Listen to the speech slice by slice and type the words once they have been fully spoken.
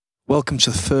Welcome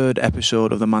to the third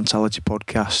episode of the Mentality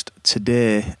Podcast.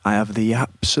 Today, I have the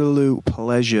absolute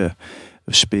pleasure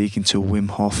of speaking to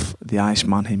Wim Hof, the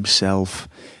Iceman himself.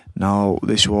 Now,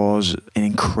 this was an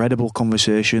incredible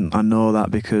conversation. I know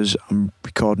that because I'm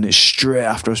recording it straight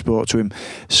after I spoke to him.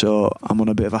 So I'm on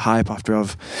a bit of a hype after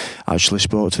I've actually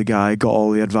spoke to the guy, got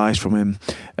all the advice from him,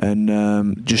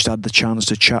 and just had the chance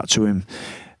to chat to him,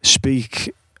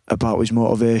 speak about his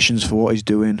motivations for what he's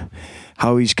doing,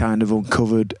 how he's kind of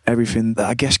uncovered everything that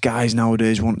I guess guys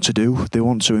nowadays want to do. They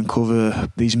want to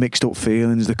uncover these mixed up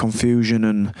feelings, the confusion,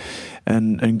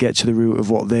 and get to the root of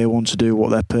what they want to do,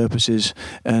 what their purpose is.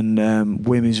 And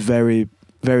Wim is very,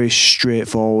 very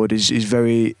straightforward. He's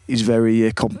very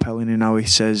compelling in how he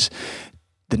says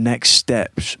the next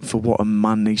steps for what a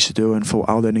man needs to do and for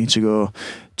how they need to go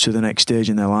to the next stage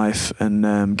in their life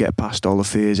and get past all the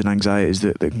fears and anxieties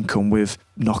that can come with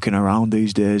knocking around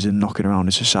these days and knocking around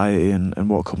in society and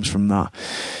what comes from that.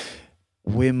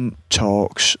 Wim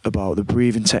talks about the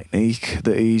breathing technique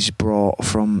that he's brought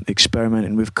from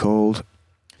experimenting with cold.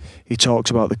 He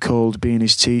talks about the cold being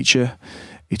his teacher.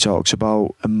 He talks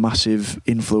about a massive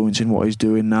influence in what he's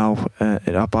doing now,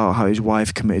 about how his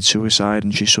wife committed suicide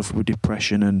and she suffered with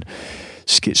depression and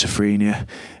schizophrenia,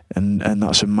 and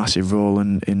that's a massive role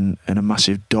and a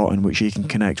massive dot in which he can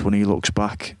connect when he looks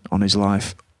back on his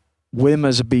life. Wim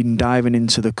has been diving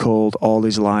into the cold all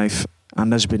his life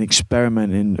and has been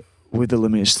experimenting with the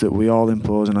limits that we all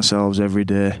impose on ourselves every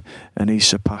day, and he's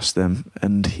surpassed them,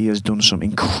 and he has done some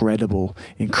incredible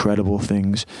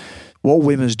things. What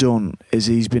Wim has done is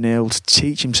he's been able to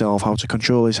teach himself how to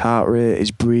control his heart rate,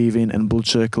 his breathing and blood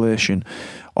circulation.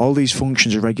 All these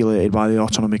functions are regulated by the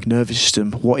autonomic nervous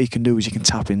system. What he can do is he can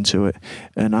tap into it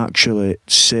and actually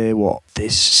say what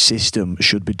this system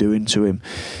should be doing to him.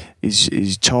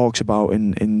 He talks about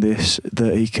in this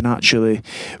that he can actually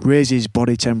raise his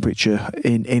body temperature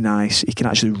in ice. He can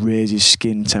actually raise his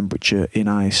skin temperature in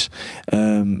ice,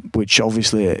 which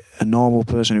obviously a normal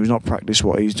person who's not practiced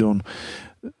what he's done,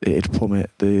 it'd plummet,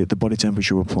 the body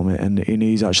temperature will plummet, and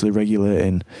he's actually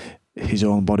regulating his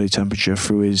own body temperature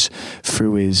through his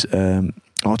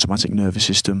automatic nervous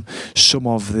system. Some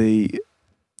of the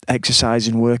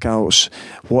exercising workouts,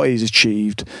 what he's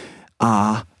achieved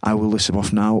are, I will list them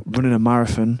off now: running a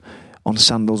marathon on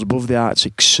sandals above the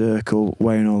Arctic Circle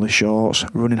wearing all the shorts,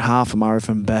 running half a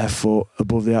marathon barefoot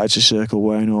above the Arctic Circle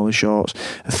wearing all the shorts,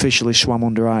 officially swam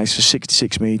under ice for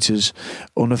 66 metres,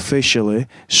 unofficially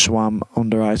swam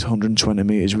under ice 120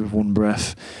 metres with one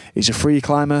breath. He's a free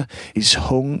climber. He's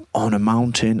hung on a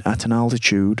mountain at an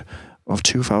altitude of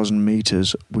 2,000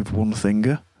 metres with one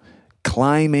finger,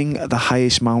 climbing the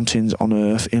highest mountains on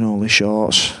Earth in only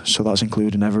shorts, so that's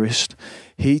including Everest.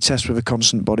 Heat test with a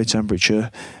constant body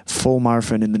temperature, full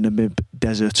marathon in the Namib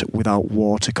Desert without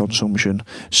water consumption.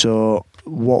 So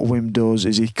what Wim does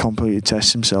is he completely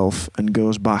tests himself and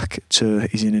goes back to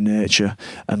his inner nature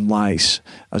and lights,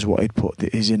 as what he'd put,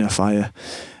 his inner fire.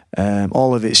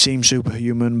 All of it seems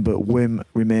superhuman, but Wim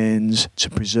remains to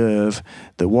preserve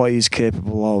that what he's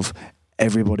capable of,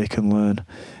 everybody can learn.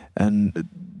 And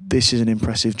this is an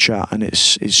impressive chat, and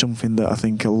it's something that I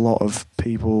think a lot of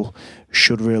people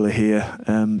should really hear,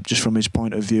 just from his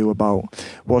point of view about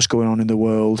what's going on in the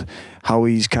world, how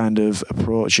he's kind of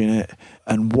approaching it,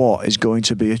 and what is going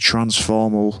to be a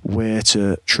transformal way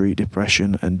to treat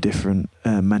depression and different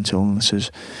mental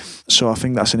illnesses. So I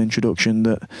think that's an introduction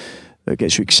that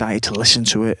gets you excited to listen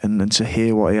to it and to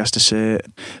hear what he has to say.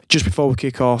 Just before we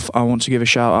kick off, I want to give a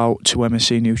shout out to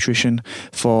MSC Nutrition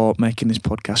for making this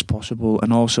podcast possible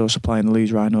and also supplying the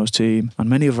Leeds Rhinos team and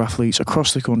many other athletes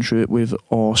across the country with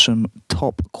awesome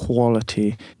top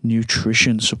quality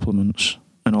nutrition supplements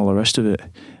and all the rest of it.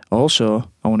 Also,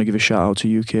 I want to give a shout out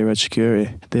to UK Red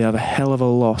Security. They have a hell of a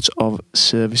lot of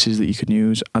services that you can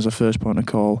use as a first point of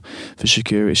call for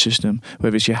security system,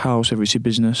 whether it's your house, whether it's your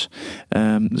business.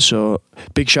 So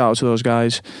big shout out to those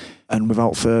guys. And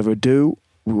without further ado,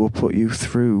 we will put you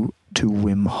through to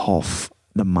Wim Hof,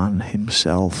 the man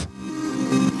himself.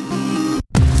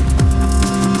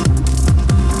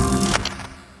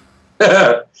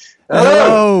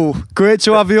 Hello, great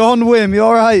to have you on, Wim. You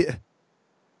all right?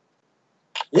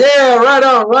 Yeah, right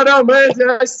on, man.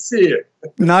 Nice to see you.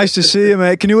 Nice to see you,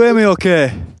 mate. Can you hear me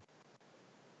okay?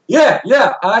 Yeah,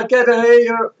 I can hear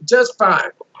you just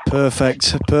fine.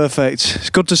 Perfect. It's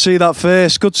good to see that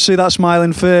face. Good to see that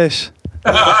smiling face.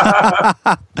 Good.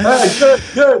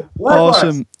 Likewise.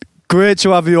 Awesome. Great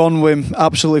to have you on, Wim.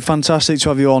 Absolutely fantastic to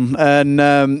have you on.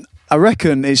 And I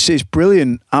reckon it's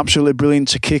brilliant, absolutely brilliant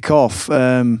to kick off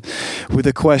with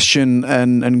a question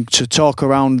and to talk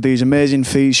around these amazing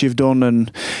feats you've done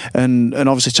and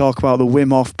obviously talk about the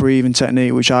Wim Hof breathing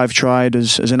technique, which I've tried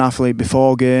as an athlete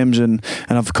before games and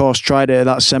of course tried it at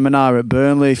that seminar at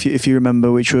Burnley, if you remember,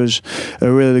 which was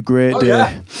a really great day.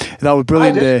 Yeah. That was a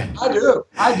brilliant day.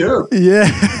 I do.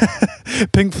 Yeah.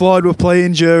 Pink Floyd were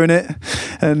playing during it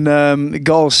and it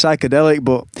got all psychedelic,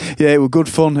 but yeah, it was good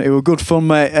fun. It was good fun,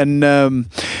 mate. And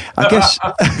I guess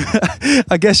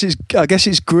I guess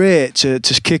it's great to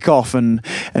kick off and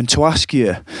to ask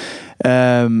you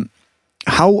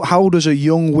how does a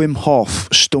young Wim Hof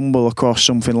stumble across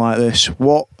something like this?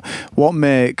 What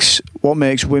makes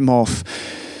Wim Hof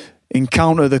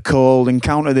encounter the cold,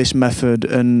 encounter this method,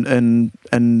 and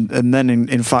then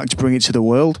in fact bring it to the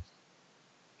world?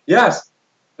 Yes,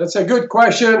 that's a good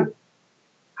question.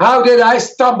 How did I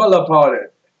stumble upon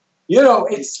it? You know,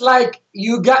 it's like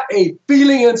you got a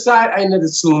feeling inside and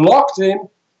it's locked in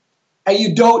and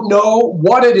you don't know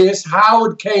what it is, how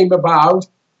it came about,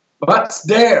 but it's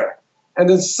there. And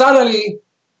then suddenly,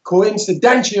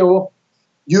 coincidental,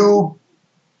 you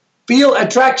feel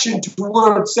attraction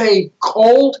towards, say,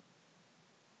 cold,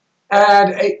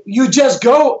 and you just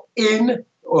go in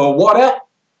water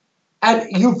and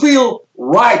you feel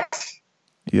right.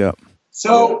 Yeah.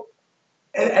 So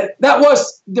that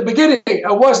was the beginning.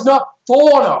 I was not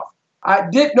thought of. I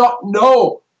did not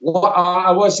know what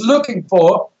I was looking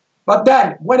for. But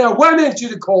then when I went into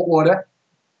the cold water,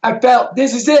 I felt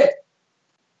this is it.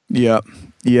 Yeah.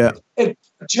 Yeah. It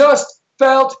just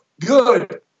felt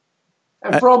good.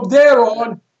 And from there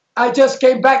on, I just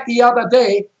came back the other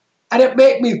day and it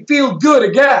made me feel good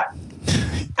again.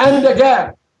 And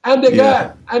again. And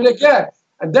again. And again.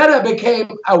 And then I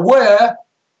became aware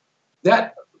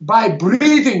that by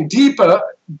breathing deeper,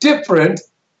 different,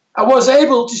 I was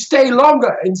able to stay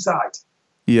longer inside.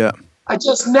 Yeah. I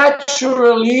just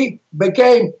naturally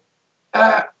became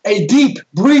a deep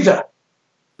breather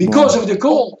because of the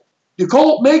cold. The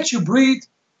cold makes you breathe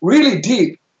really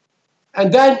deep.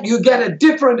 And then you get a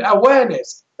different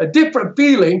awareness, a different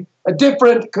feeling, a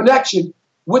different connection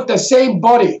with the same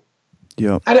body.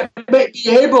 Yeah. And it made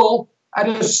me able, at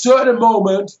a certain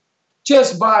moment,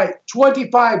 just by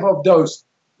 25 of those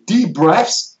deep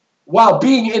breaths while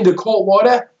being in the cold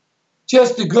water,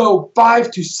 just to go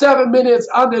 5 to 7 minutes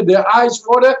under the ice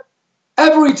water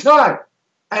every time,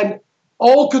 and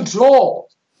all controlled,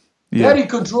 very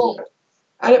controlled.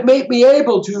 And it made me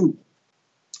able to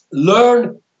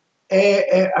learn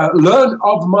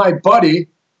of my body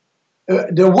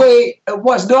the way it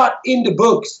was not in the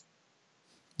books.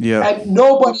 Yeah. And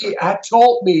nobody had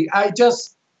told me. I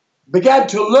just began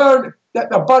to learn that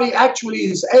the body actually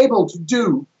is able to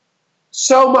do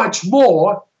so much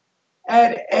more.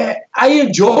 And I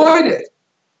enjoyed it.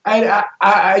 And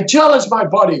I challenged my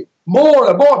body more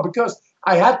and more because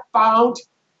I had found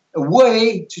a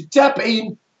way to tap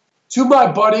in to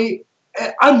my body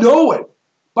unknowing.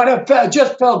 But I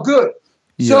just felt good.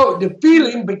 Yeah. So the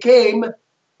feeling became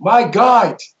my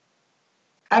guide.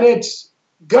 And it's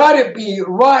guided me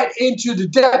right into the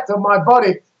depth of my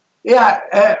body. Yeah,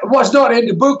 it was not in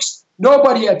the books.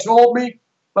 Nobody had told me.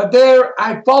 But there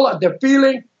I followed the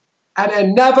feeling. And I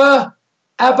never,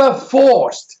 ever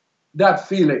forced that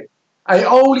feeling. I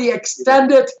only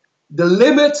extended the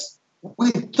limits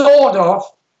we thought of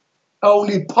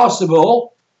only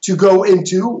possible to go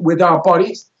into with our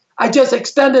bodies. I just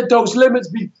extended those limits,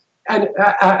 and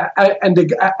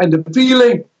the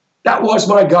feeling, that was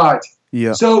my guide.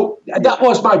 Yeah. So that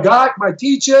was my guide, my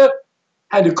teacher,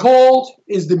 and the cold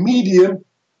is the medium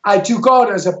I took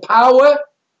on as a power.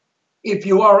 If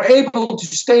you are able to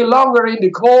stay longer in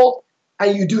the cold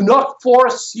and you do not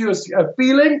force your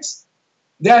feelings,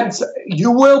 then you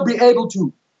will be able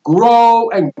to grow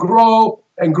and grow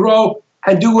and grow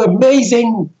and do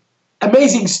amazing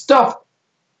stuff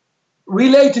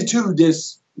related to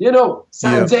this,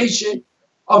 sensation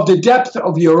of the depth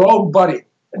of your own body.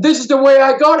 And this is the way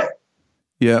I got it.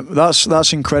 Yeah,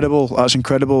 that's incredible. That's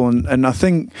incredible, and I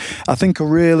think a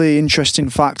really interesting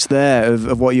fact there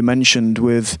of what you mentioned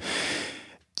with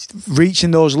reaching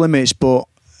those limits, but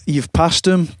you've passed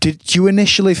them. Did you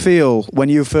initially feel when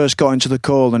you first got into the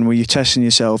cold and were you testing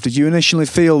yourself? Did you initially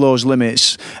feel those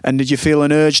limits, and did you feel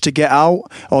an urge to get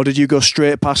out, or did you go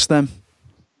straight past them?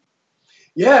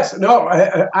 Yes, no,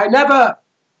 I never.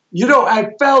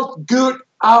 I felt good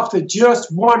after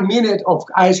just 1 minute of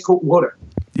ice cold water.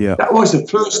 Yeah, that was the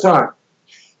first time.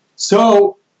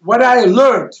 So when I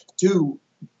learned to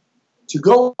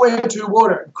go into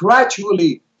water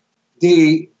gradually,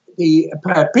 the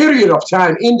period of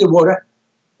time in the water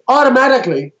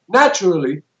automatically,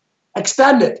 naturally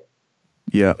extended.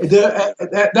 Yeah.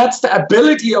 That's the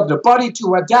ability of the body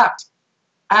to adapt,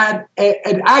 and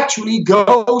it actually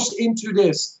goes into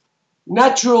this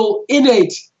natural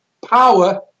innate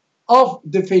power of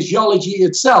the physiology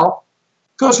itself,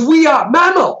 because we are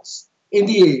mammals. In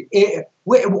the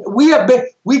we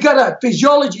got a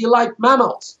physiology like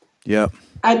mammals. Yeah.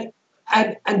 And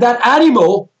that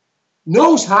animal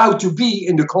knows how to be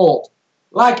in the cold,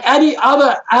 like any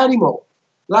other animal,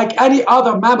 like any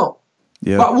other mammal.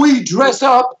 Yeah. But we dress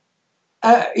up,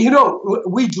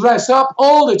 we dress up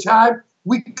all the time.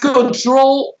 We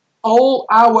control all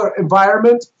our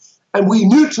environment, and we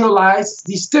neutralize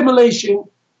the stimulation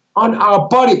on our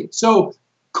body. So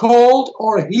cold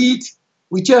or heat,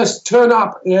 we just turn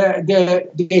up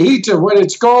the heater when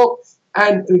it's cold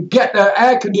and get the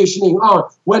air conditioning on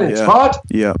when it's hot.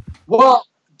 Yeah. Well,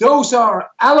 those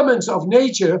are elements of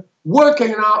nature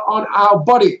working on our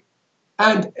body.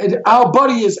 And our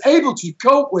body is able to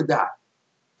cope with that.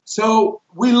 So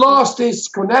we lost this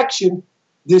connection,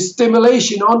 this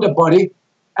stimulation on the body.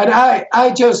 And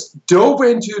I just dove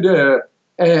into the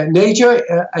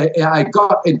nature. I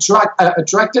got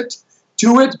attracted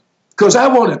to it because I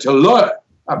wanted to learn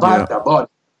about the body.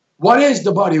 What is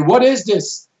the body? What is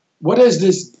this? What is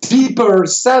this deeper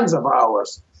sense of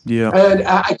ours? Yeah. And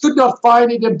I could not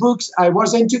find it in books. I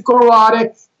was into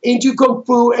karate, into kung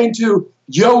fu, into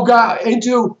yoga,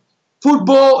 into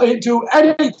football, into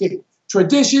anything.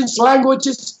 Traditions,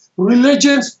 languages,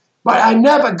 religions. But I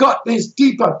never got this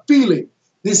deeper feeling,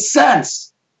 this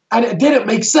sense. And it didn't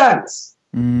make sense.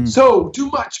 So too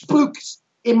much books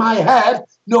in my head.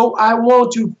 No, I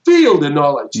want to feel the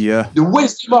knowledge. Yeah. The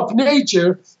wisdom of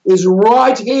nature is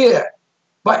right here.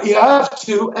 But you have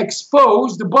to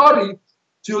expose the body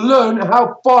to learn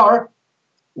how far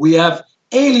we have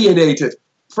alienated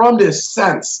from this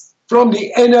sense, from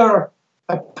the inner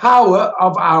power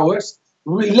of ours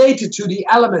related to the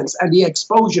elements and the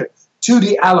exposure to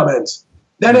the elements.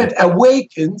 Then it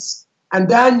awakens, and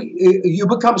then you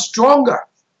become stronger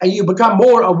and you become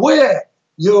more aware.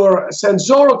 Your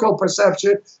sensorical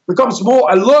perception becomes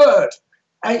more alert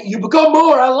and you become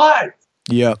more alive.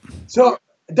 Yeah. So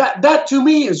that to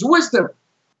me is wisdom.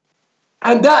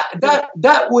 And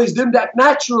that wisdom, that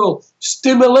natural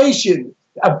stimulation,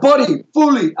 a body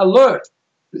fully alert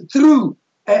through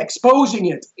exposing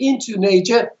it into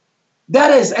nature,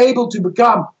 that is able to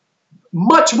become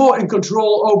much more in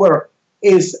control over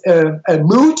his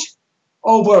mood,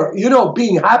 over,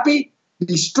 being happy,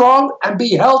 be strong, and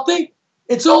be healthy.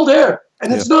 It's all there.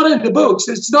 And it's not in the books.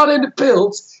 It's not in the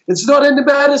pills. It's not in the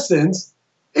medicines.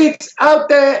 It's out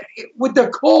there with the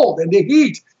cold and the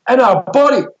heat and our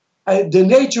body, the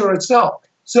nature itself.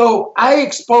 So I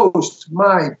exposed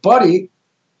my body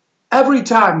every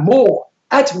time more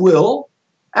at will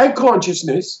and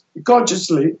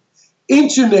consciously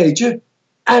into nature,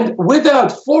 and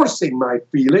without forcing my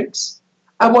feelings,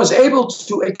 I was able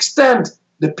to extend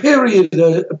the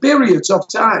periods of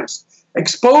times,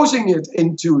 exposing it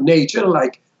into nature,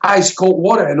 like ice cold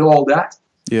water and all that.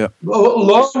 Yeah.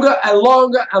 Longer and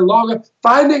longer and longer,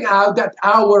 finding out that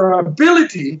our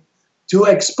ability to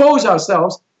expose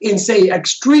ourselves in, say,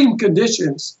 extreme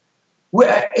conditions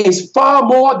is far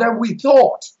more than we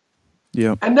thought.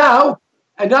 Yeah. And now,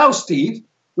 Steve,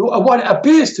 what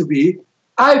appears to be,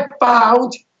 I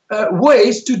found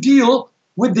ways to deal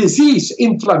with disease,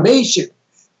 inflammation,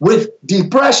 with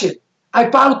depression. I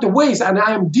found the ways, and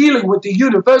I am dealing with the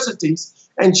universities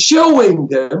and showing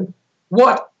them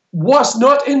what was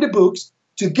not in the books,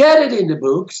 to get it in the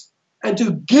books, and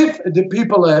to give the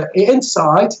people an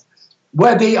insight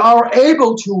where they are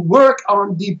able to work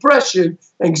on depression,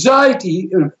 anxiety,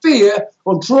 and fear,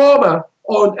 on trauma,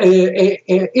 on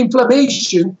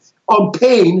inflammation, on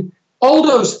pain, all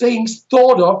those things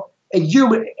thought of a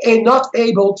human and not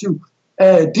able to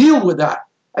deal with that.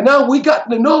 And now we got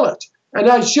the knowledge, and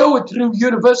I show it through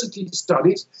university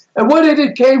studies. And where did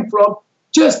it came from?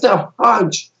 Just a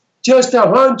hunch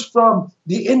from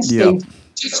the instinct. Yeah.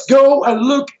 Just go and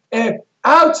look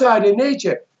outside in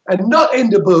nature and not in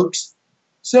the books.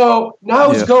 So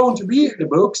now it's going to be in the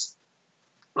books.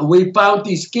 And we found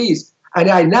these keys. And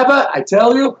I never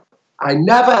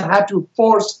had to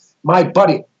force my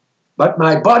body. But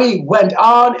my body went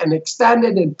on and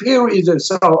extended in periods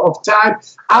of time.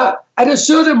 At a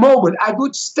certain moment, I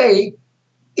would stay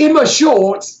in my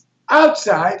shorts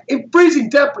outside in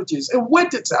freezing temperatures in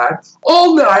wintertime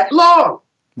all night long.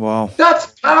 Wow. That's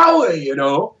power,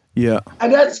 Yeah.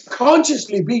 And that's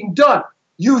consciously being done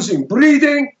using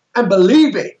breathing and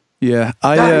believing. Yeah.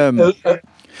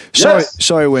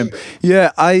 Sorry, Wim.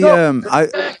 Yeah,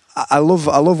 I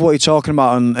love what you're talking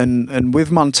about, and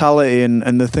with mentality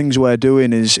and the things we're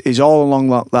doing is all along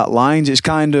that lines. It's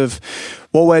kind of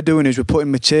what we're doing is we're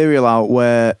putting material out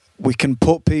where we can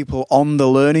put people on the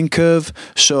learning curve,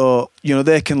 so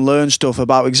they can learn stuff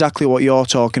about exactly what you're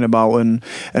talking about. And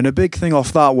a big thing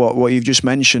off that, what you've just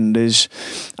mentioned, is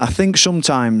I think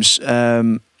sometimes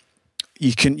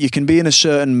you can be in a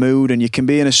certain mood and you can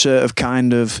be in a certain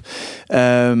kind of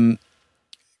a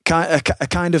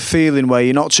kind of feeling where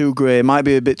you're not too great, it might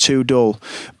be a bit too dull,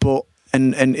 but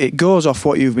and it goes off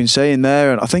what you've been saying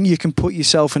there, and I think you can put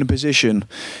yourself in a position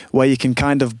where you can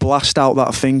kind of blast out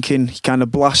that thinking, kind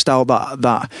of blast out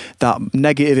that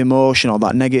negative emotion or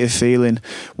that negative feeling,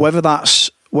 whether that's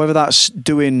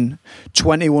doing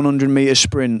 100 metre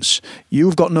sprints.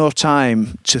 You've got no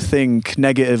time to think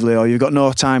negatively, or you've got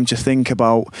no time to think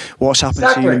about what's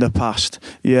happened to you in the past.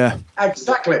 Yeah,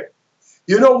 exactly.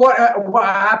 You know what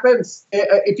happens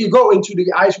if you go into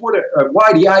the ice water?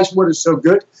 Why the ice water is so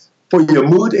good for your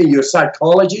mood and your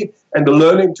psychology and the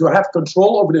learning to have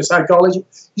control over the psychology?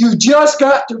 You just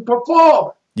got to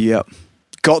perform. Yeah,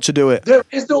 got to do it. There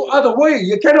is no other way.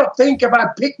 You cannot think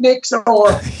about picnics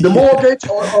or the mortgage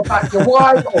or about your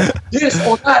wife or this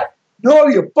or that. No,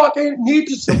 you fucking need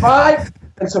to survive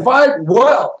and survive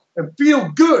well and feel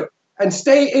good and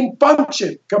stay in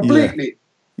function completely. Yeah.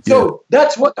 So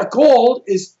that's what the call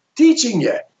is teaching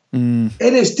you.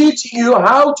 It is teaching you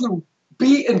how to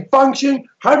be in function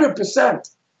 100%.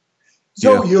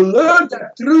 So you learn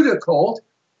that through the code,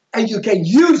 and you can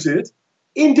use it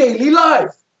in daily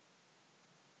life.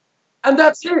 And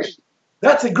that's it.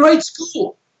 That's a great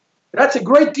school. That's a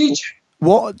great teacher.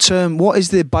 What is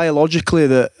the biologically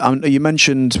that you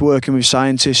mentioned working with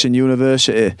scientists in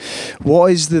university?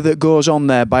 What is that goes on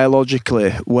there biologically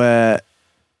where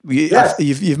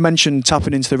you've mentioned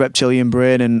tapping into the reptilian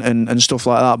brain and stuff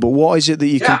like that, but what is it that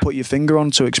you can put your finger on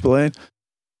to explain?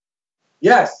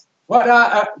 Yes.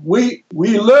 Well, we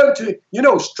learn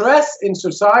to, stress in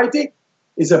society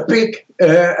is a big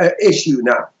issue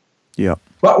now. Yeah.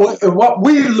 But what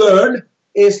we learn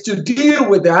is to deal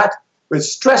with that with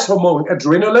stress hormone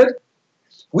adrenaline.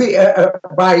 We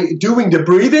by doing the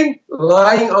breathing,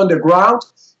 lying on the ground,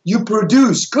 you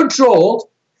produce controlled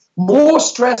more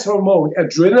stress hormone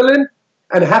adrenaline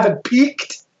and have it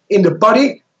peaked in the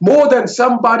body more than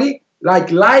somebody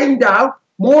like lying down,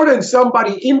 more than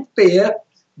somebody in fear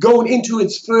going into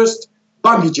its first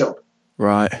bungee jump.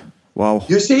 Right. Wow.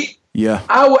 You see? Yeah.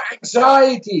 Our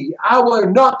anxiety, our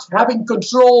not having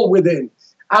control within,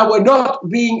 our not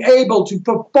being able to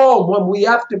perform when we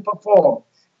have to perform.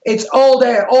 It's all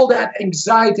there, all that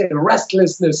anxiety and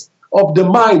restlessness of the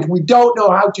mind. We don't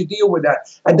know how to deal with that.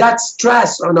 And that's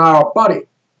stress on our body.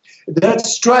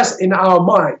 That's stress in our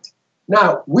mind.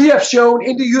 Now, we have shown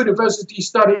in the university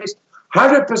studies,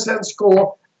 100%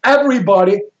 score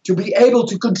everybody to be able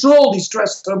to control the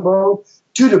stress hormone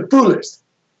to the fullest.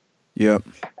 Yeah.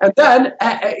 And then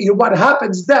what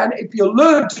happens then, if you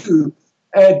learn to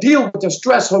deal with the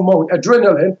stress hormone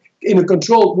adrenaline in a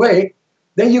controlled way,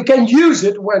 then you can use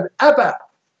it whenever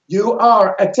you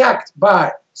are attacked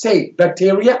by, say,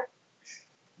 bacteria,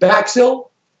 bacille,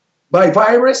 by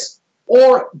virus,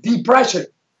 or depression.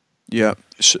 Yeah.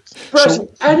 Depression,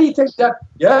 anything that,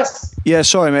 yes? Yeah,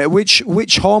 sorry, mate.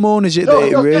 Which hormone is it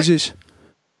that it raises?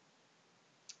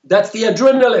 That's the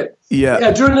adrenaline. Yeah. The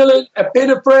adrenaline,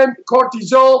 epinephrine,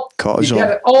 cortisol. You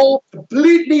get it all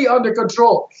completely under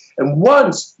control. And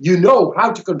once you know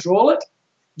how to control it,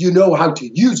 you know how to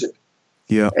use it.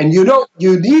 Yeah. And you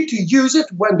need to use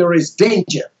it when there is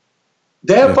danger.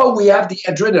 Therefore, we have the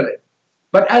adrenaline.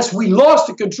 But as we lost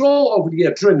the control over the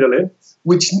adrenaline,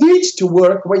 which needs to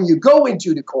work when you go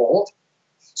into the cold,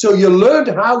 so you learned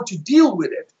how to deal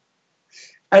with it.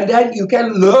 And then you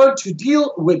can learn to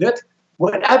deal with it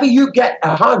whenever you get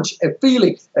a hunch, a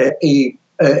feeling, a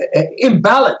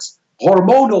imbalance,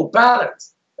 hormonal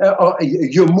balance, or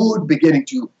your mood beginning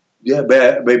to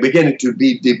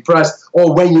be depressed,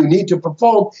 or when you need to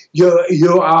perform,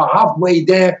 you are halfway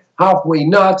there, halfway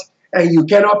not, and you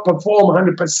cannot perform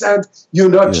 100%, you're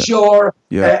not sure,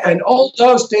 and all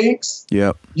those things.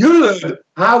 Yeah. You learn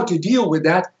how to deal with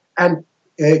that and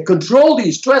control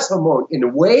the stress hormone in a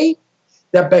way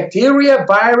that bacteria,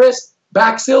 virus,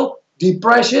 bacille,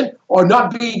 depression, or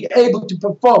not being able to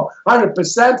perform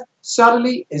 100%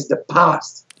 suddenly is the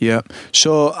past. Yeah.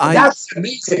 So that's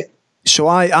amazing. So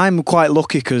I'm quite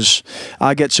lucky because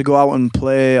I get to go out and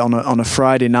play on a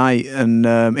Friday night and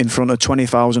in front of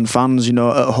 20,000 fans, at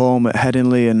home at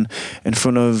Headingley, and in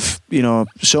front of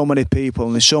so many people,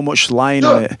 and there's so much lying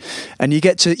on it, and you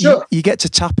get to you get to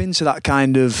tap into that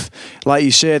kind of, like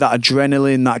you say, that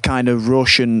adrenaline, that kind of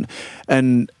rush, and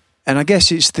I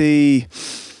guess it's the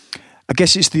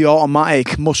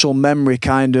automatic muscle memory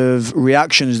kind of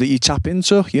reactions that you tap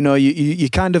into. You know, you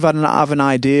kind of have an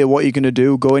idea what you're going to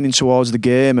do going in towards the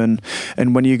game and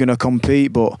when you're going to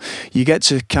compete, but you get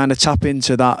to kind of tap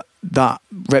into that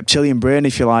reptilian brain,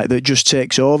 if you like, that just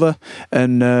takes over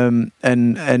and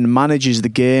manages the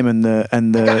game and the.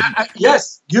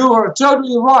 Yes, you are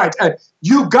totally right.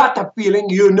 You got the feeling,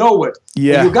 you know it.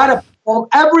 Yeah. And you got to perform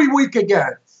every week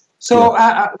again. So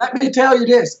let me tell you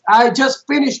this. I just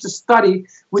finished a study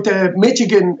with the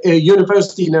Michigan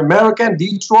University in America, in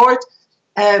Detroit,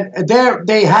 and there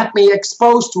they had me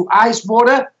exposed to ice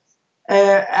water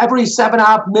every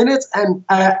 7.5 minutes, and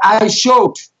I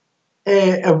showed,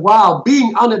 while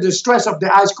being under the stress of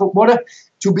the ice cold water,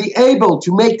 to be able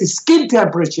to make the skin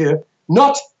temperature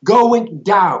not going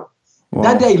down. Wow.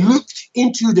 Then they looked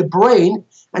into the brain,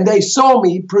 and they saw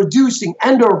me producing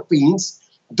endorphins,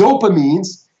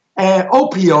 dopamines,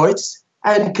 opioids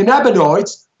and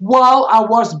cannabinoids while I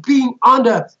was being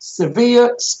under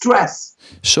severe stress.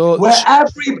 So,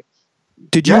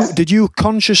 did you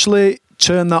consciously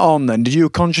turn that on? Then did you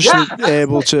consciously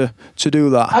able to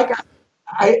do that?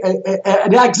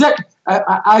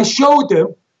 I showed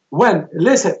them when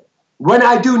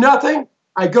I do nothing,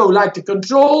 I go like the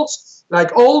controls,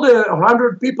 like all the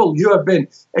 100 people you have been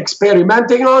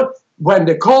experimenting on. When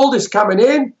the cold is coming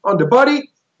in on the body,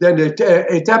 then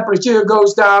the temperature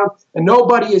goes down and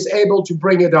nobody is able to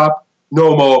bring it up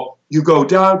no more. You go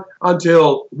down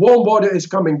until warm water is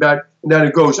coming back and then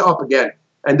it goes up again.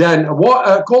 And then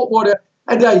cold water,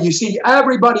 and then you see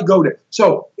everybody go there.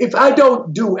 So if I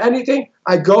don't do anything,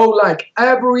 I go like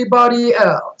everybody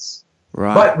else.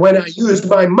 Right. But when I use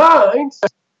my mind,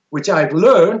 which I've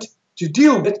learned to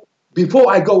deal with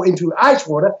before I go into ice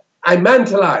water, I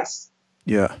mentalize.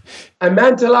 Yeah. I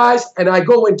mentalize and I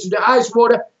go into the ice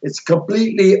water. It's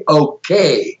completely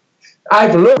okay.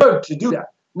 I've learned to do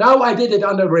that. Now I did it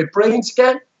under a brain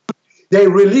scan. They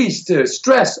released the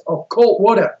stress of cold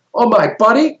water on my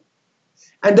body.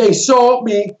 And they saw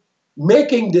me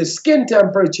making the skin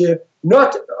temperature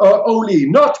not only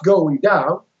not going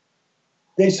down.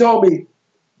 They saw me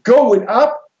going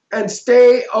up and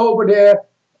stay over there.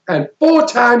 And 4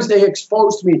 times they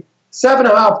exposed me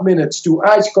 7.5 minutes to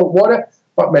ice cold water,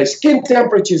 but my skin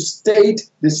temperature stayed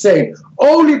the same,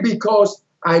 only because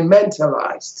I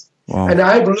mentalized. Wow. And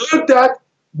I've learned that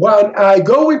when I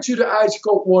go into the ice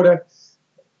cold water,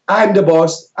 I'm the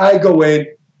boss. I go in,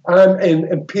 I'm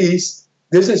in peace.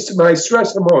 This is my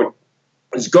stress hormone.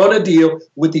 It's going to deal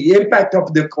with the impact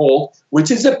of the cold,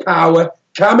 which is the power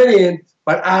coming in,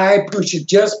 but I push it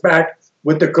just back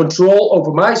with the control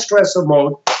over my stress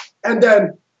hormone, and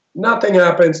then nothing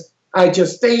happens. I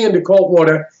just stay in the cold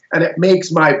water, and it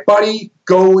makes my body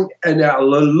go in an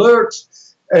alert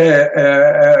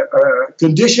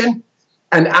condition,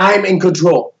 and I'm in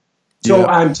control. So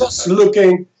I'm just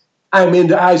looking, I'm in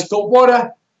the ice cold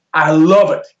water. I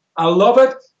love it. I love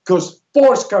it because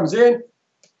force comes in,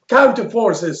 counter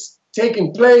force is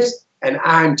taking place, and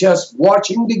I'm just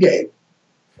watching the game.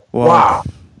 Wow.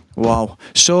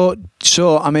 So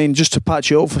I mean, just to patch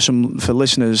you up for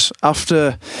listeners,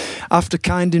 after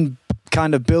kind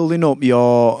of building up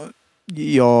your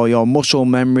muscle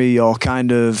memory,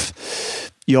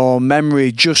 your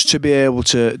memory just to be able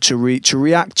to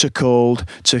react to cold,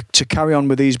 to carry on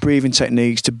with these breathing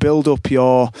techniques, to build up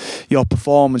your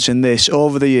performance in this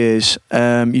over the years.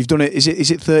 You've done it. Is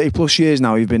it 30 plus years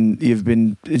now? You've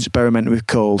been experimenting with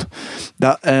cold.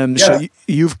 So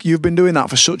you've been doing that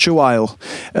for such a while,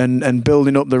 and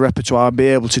building up the repertoire, be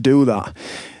able to do that.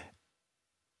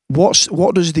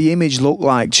 What does the image look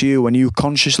like to you when you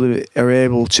consciously are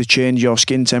able to change your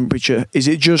skin temperature? Is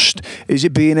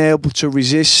it being able to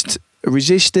resist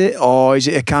it, or is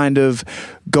it a kind of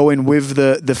going with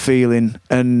the feeling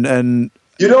and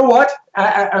you know what?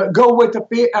 I go with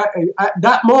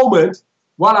that moment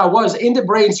while I was in the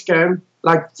brain scan,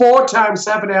 like 4 times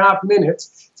 7.5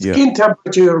 minutes, skin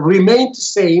temperature remained the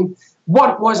same.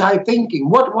 What was I thinking?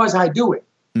 What was I doing?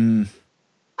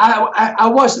 I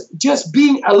was just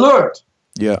being alert.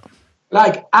 Yeah.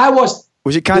 Like I was.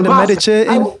 Was it kind of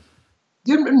meditating?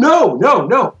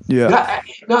 No. Yeah.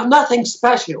 Nothing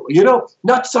special,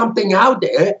 not something out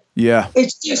there. Yeah.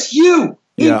 It's just you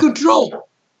in control.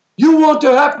 You want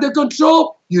to have the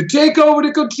control, you take over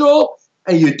the control,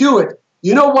 and you do it.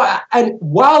 You know what? And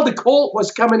while the cold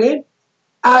was coming in,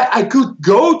 I could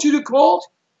go to the cold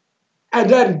and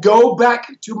then go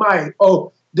back to my,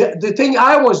 the thing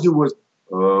I was doing was,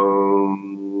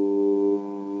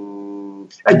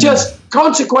 I just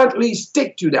consequently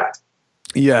stick to that.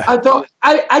 Yeah. I thought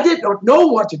I did not know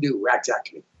what to do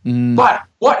exactly, but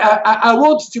what I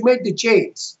wanted to make the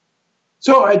change.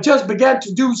 So I just began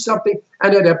to do something,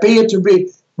 and it appeared to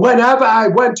be, whenever I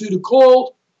went to the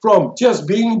cold, from just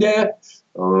being there,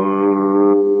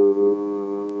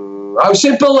 how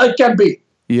simple it can be.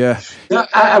 Yeah.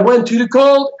 I went to the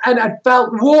cold, and I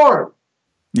felt warm.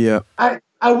 Yeah. I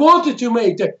wanted to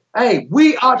make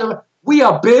we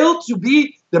are built to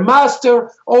be the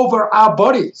master over our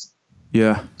bodies.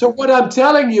 Yeah. So what I'm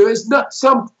telling you is not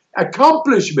some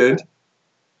accomplishment.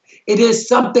 It is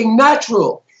something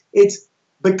natural. It's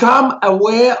become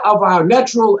aware of our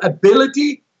natural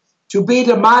ability to be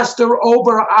the master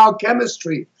over our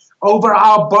chemistry, over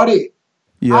our body.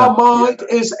 Yeah. Our mind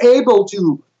is able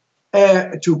to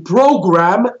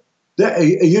program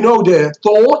the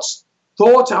thoughts.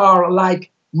 Thoughts are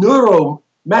like neural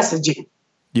messaging,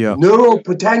 neural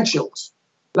potentials,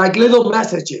 like little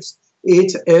messages.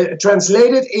 It's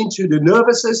translated into the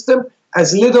nervous system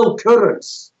as little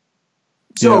currents.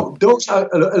 So those are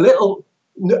a little.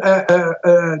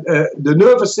 The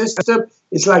nervous system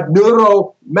is like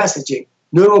neural messaging,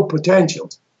 neural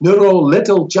potentials, neural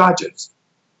little charges.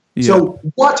 Yeah. So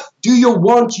what do you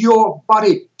want your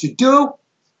body to do?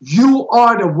 You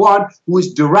are the one who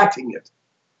is directing it.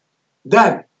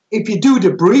 Then, if you do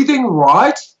the breathing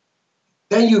right,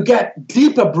 then you get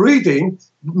deeper breathing,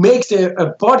 makes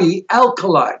a body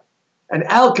alkaline. And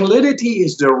alkalinity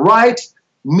is the right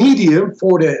medium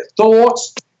for the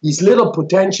thoughts, these little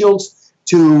potentials,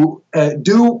 to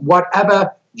do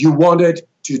whatever you wanted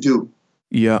to do.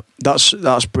 Yeah, that's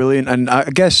brilliant. And I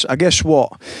guess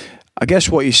what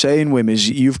you're saying, Wim, is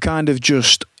you've kind of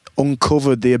just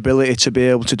uncovered the ability to be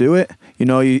able to do it.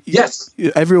 Yes.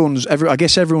 I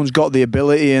guess everyone's got the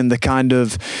ability and the kind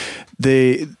of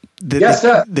they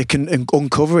can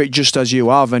uncover it just as you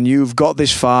have, and you've got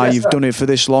this far. Yes, you've done it for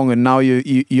this long, and now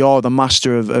you're the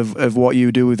master of what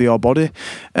you do with your body.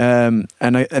 And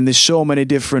there's so many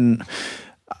different,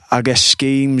 I guess,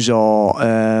 schemes or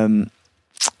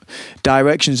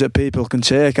directions that people can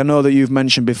take. I know that you've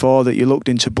mentioned before that you looked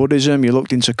into Buddhism, you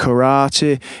looked into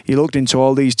karate, you looked into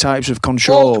all these types of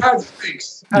control. All kinds of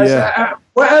things.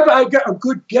 Wherever I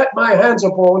could get my hands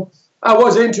upon, I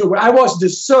was into it. I was the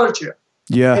searcher.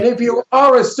 Yeah. And if you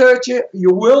are a searcher,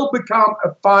 you will become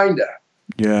a finder.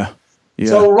 Yeah. Yeah.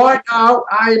 So right now,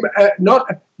 I'm not.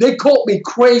 They called me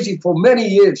crazy for many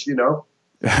years,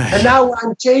 and now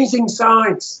I'm changing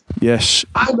science. Yes.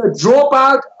 I'm a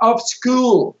dropout of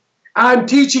school. I'm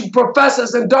teaching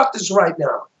professors and doctors right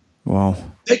now. Wow.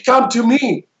 They come to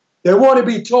me. They want to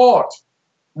be taught.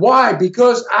 Why?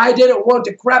 Because I didn't want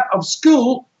the crap of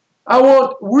school. I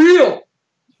want real.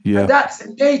 Yeah. And that's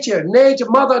nature.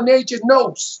 Mother Nature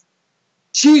knows.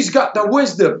 She's got the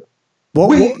wisdom.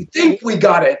 We think we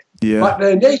got it, but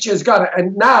nature's got it.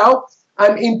 And now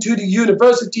I'm into the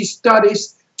university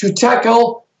studies to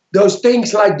tackle those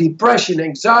things like depression,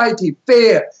 anxiety,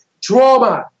 fear,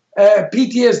 trauma,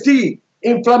 PTSD,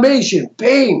 inflammation,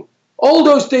 pain. All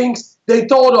those things they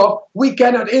thought of, we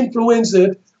cannot influence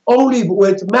it only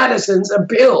with medicines and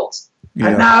pills. Yeah.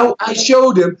 And now I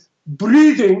show them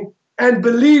breathing and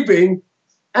believing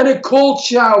and a cold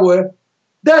shower.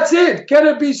 That's it. Can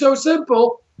it be so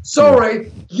simple?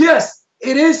 Sorry. Yeah. Yes,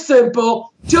 it is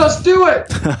simple. Just do it.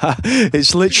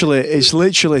 It's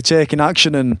literally taking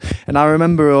action. And I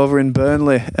remember over in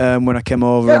Burnley when I came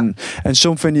over and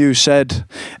something you said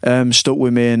stuck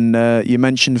with me. And you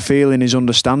mentioned feeling is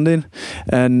understanding.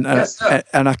 And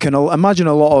I can imagine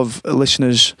a lot of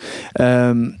listeners.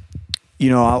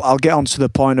 I'll get on to the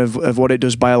point of what it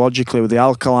does biologically with the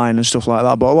alkaline and stuff like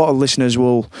that. But a lot of listeners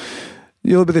will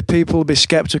be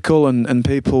skeptical and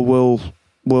people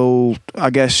will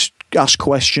I guess ask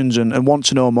questions and want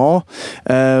to know more.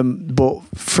 But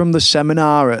from the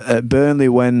seminar at Burnley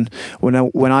when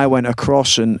I went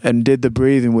across and did the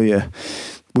breathing with you,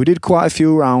 we did quite a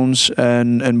few rounds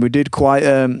and we did quite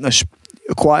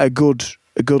a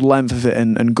good length of it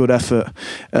and good effort.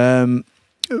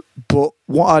 But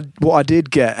what I did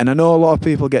get, and I know a lot of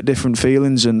people get different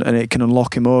feelings and it can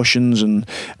unlock emotions and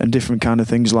different kind of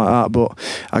things like that, but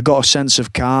I got a sense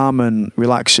of calm and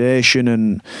relaxation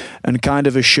and kind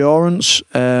of assurance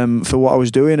for what I was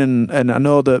doing. And I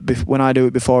know that when I do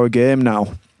it before a game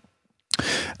now,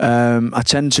 I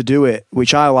tend to do it,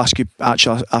 which I'll ask you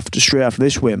actually straight after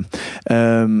this, Wim,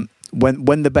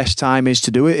 when the best time is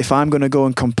to do it. If I'm going to go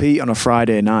and compete on a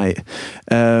Friday night,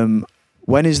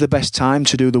 when is the best time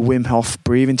to do the Wim Hof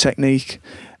breathing technique?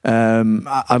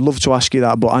 I'd love to ask you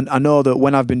that, but I know that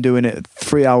when I've been doing it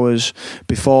 3 hours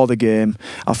before the game,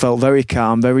 I felt very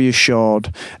calm, very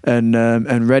assured,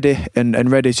 and ready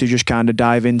to just kind of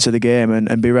dive into the game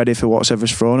and be ready for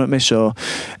whatever's thrown at me. So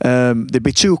there'd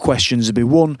be two questions. There'd be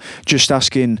one, just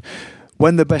asking,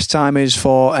 when the best time is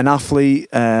for an athlete,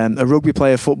 a rugby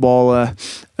player, footballer,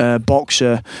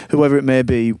 boxer, whoever it may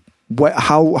be.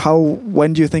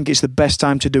 When do you think it's the best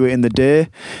time to do it in the day?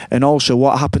 And also,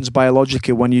 what happens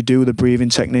biologically when you do the breathing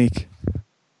technique?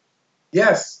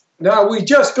 Yes. Now, we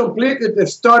just completed the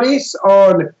studies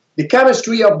on the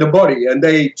chemistry of the body, and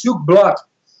they took blood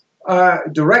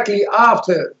directly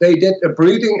after they did the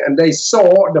breathing, and they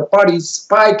saw the body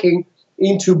spiking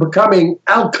into becoming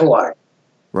alkaline.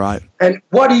 Right. And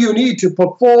what do you need to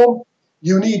perform?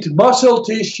 You need muscle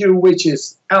tissue, which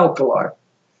is alkaline.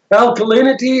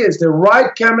 Alkalinity is the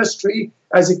right chemistry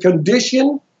as a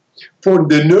condition for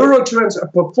the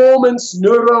performance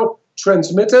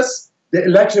neurotransmitters, the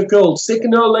electrical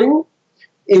signaling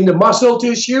in the muscle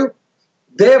tissue.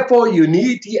 Therefore, you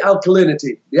need the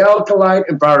alkalinity, the alkaline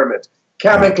environment.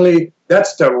 Chemically,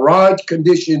 that's the right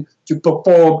condition to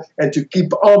perform and to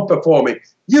keep on performing.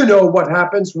 You know what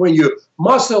happens when your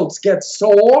muscles get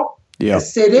sore,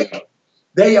 acidic,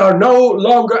 they are no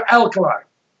longer alkaline.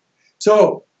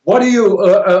 So what do you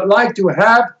like to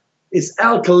have is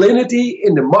alkalinity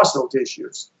in the muscle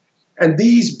tissues. And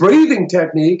these breathing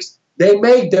techniques, they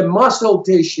make the muscle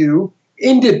tissue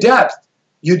in the depth.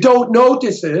 You don't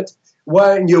notice it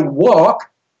when you walk,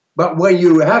 but when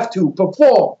you have to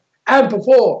perform and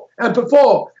perform and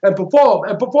perform and perform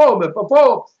and perform and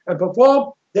perform and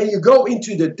perform, then you go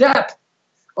into the depth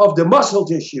of the muscle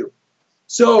tissue.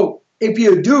 So if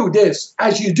you do this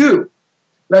as you do,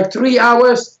 like 3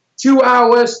 hours, 2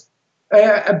 hours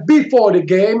before the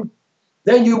game,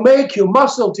 then you make your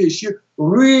muscle tissue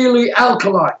really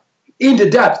alkaline in the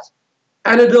depth.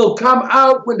 And it'll come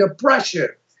out when the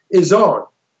pressure is on,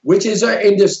 which is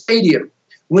in the stadium,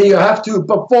 when you have to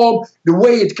perform the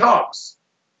way it comes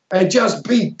and just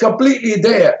be completely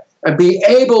there and be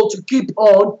able to keep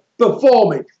on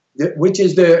performing, which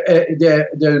is the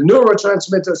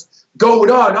neurotransmitters going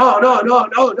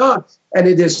on. And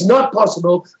it is not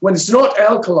possible when it's not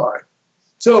alkaline.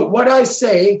 So what I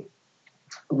say,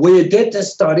 we did the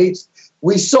studies,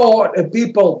 we saw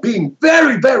people being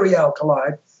very, very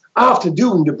alkaline after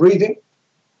doing the breathing,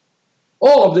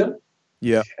 all of them.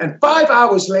 Yeah. And 5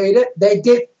 hours later, they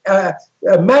did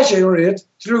measure it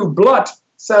through blood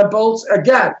samples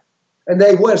again, and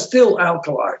they were still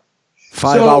alkaline.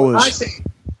 5 hours? I say,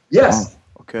 yes.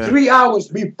 Oh, okay. 3 hours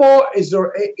before is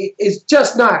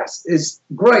just nice. It's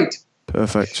great.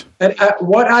 Perfect. And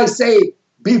what I say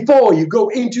before you go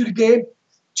into the game,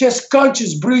 just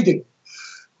conscious breathing.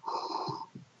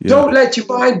 Yeah. Don't let your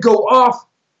mind go off,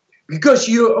 because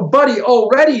your body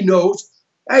already knows,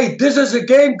 hey, this is a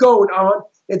game going on.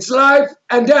 It's life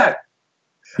and death.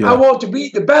 Yeah. I want to be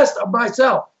the best of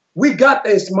myself. We got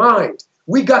this mind.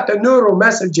 We got the neural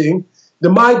messaging, the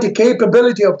mind, the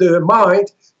capability of the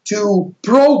mind to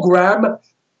program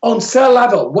on cell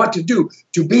level what to do,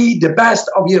 to be the best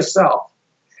of yourself.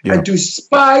 Yeah. And to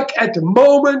spike at the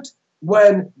moment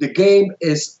when the game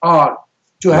is on.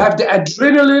 To have the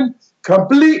adrenaline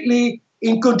completely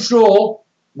in control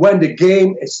when the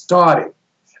game is starting.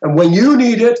 And when you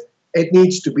need it, it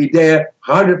needs to be there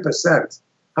 100%.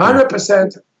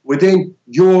 100% within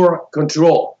your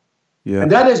control. Yeah.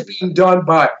 And that is being done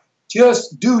by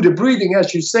just do the breathing,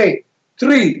 as you say,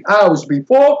 3 hours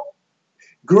before.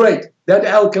 Great. Then the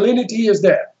alkalinity is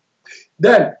there.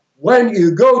 Then when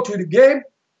you go to the game,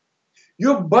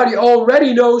 your body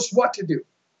already knows what to do.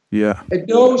 Yeah. It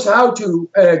knows how to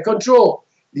control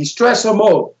the stress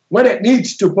hormone when it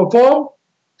needs to perform.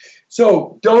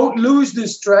 So don't lose the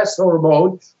stress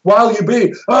hormone while you're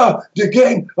being, the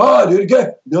game.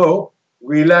 No,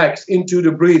 relax into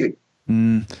the breathing.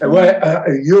 And when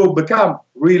you become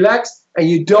relaxed and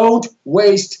you don't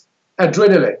waste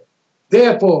adrenaline.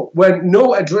 Therefore, when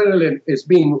no adrenaline is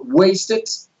being wasted,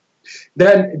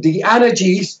 then the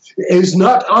energy is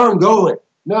not ongoing.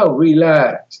 No,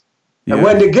 relax. Yeah. And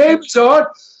when the game is on,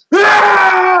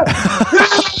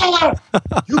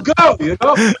 you go, you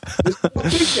know.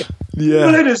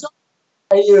 Yeah.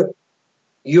 And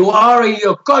you are in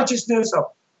your consciousness of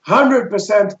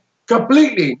 100%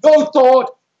 completely. No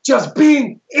thought, just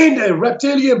being in the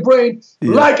reptilian brain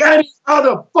like any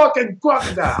other fucking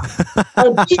crocodile.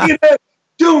 And being there,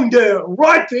 doing the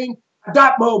right thing at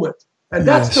that moment. And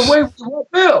that's the way we will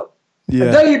feel. Yeah.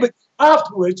 And then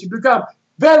afterwards, you become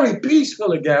very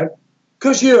peaceful again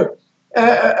because you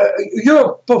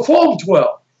performed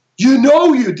well. You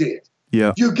know you did.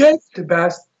 Yeah. You gave the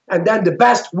best, and then the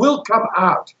best will come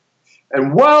out.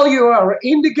 And while you are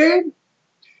in the game,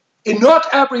 not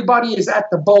everybody is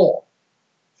at the ball.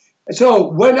 So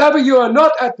whenever you are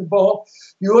not at the ball,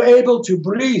 you're able to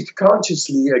breathe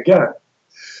consciously again.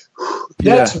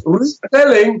 That's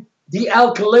refilling the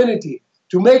alkalinity,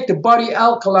 to make the body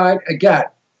alkaline again.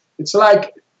 It's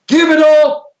like give it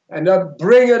all and then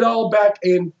bring it all back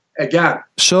in again.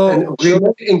 So and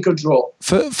remain in control.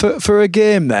 For a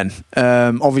game then,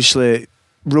 obviously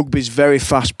rugby's very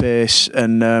fast paced,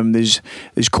 and there's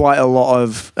quite a lot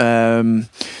of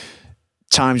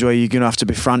times where you're going to have to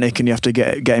be frantic and you have to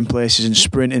get in places and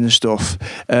sprinting and stuff.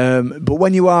 But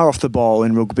when you are off the ball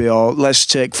in rugby, or let's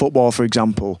take football for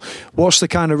example, what's the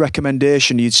kind of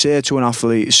recommendation you'd say to an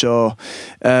athlete? So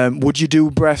would you do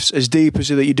breaths as deep as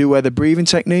that you do with the breathing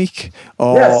technique?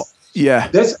 Or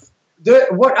yes. Yeah.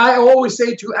 What I always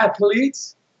say to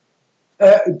athletes,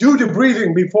 do the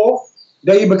breathing before,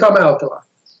 then you become alkaline.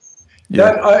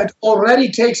 Yeah. Then it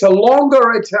already takes a longer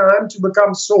time to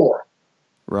become sore.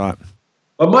 Right.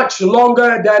 Much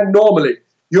longer than normally.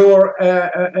 You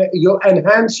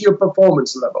enhance your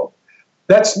performance level.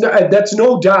 That's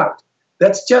no doubt.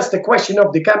 That's just a question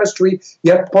of the chemistry.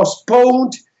 You have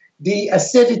postponed the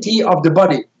acidity of the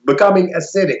body, becoming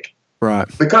acidic. Right.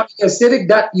 Becoming acidic,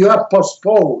 that you have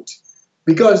postponed.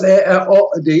 Because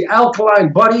the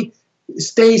alkaline body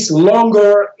stays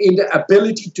longer in the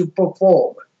ability to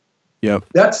perform. Yep.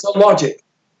 That's the logic.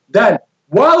 Then,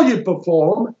 while you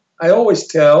perform, I always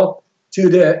tell to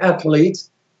the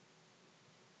athletes,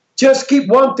 just keep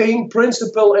one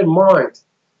principle in mind.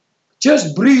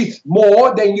 Just breathe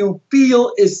more than you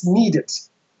feel is needed.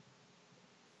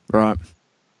 Right.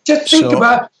 Just think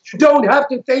about, you don't have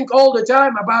to think all the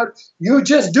time about, you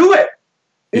just do it.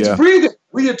 It's breathing.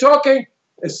 We are talking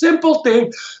a simple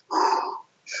thing.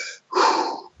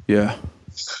 Yeah.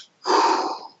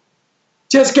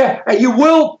 And you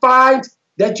will find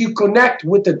that you connect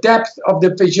with the depth of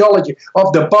the physiology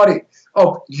of the body,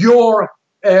 of your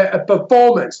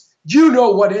performance. You know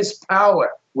what is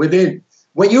power within.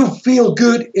 When you feel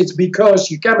good, it's because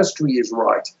your chemistry is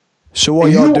right. So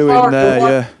what you're doing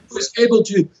there, who is able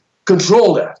to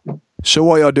control that. So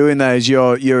what you're doing there is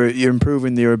you're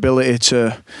improving your ability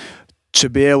to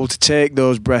be able to take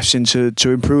those breaths to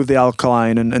improve the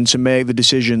alkaline and to make the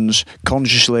decisions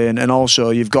consciously, and also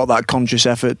you've got that conscious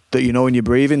effort that you know in your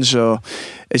breathing. So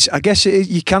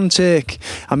you can take,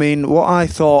 I mean, what I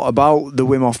thought about the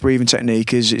Wim Hof breathing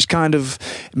technique is it's kind of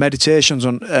meditation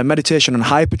on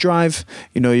hyperdrive.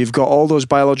 You know, you've got all those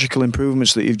biological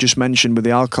improvements that you've just mentioned with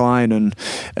the alkaline and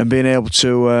being able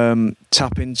to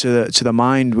tap into the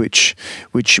mind, which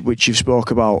you've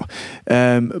spoke about.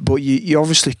 But you're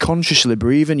obviously consciously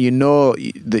breathing. You know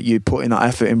that you're putting that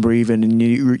effort in breathing, and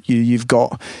you've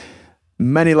got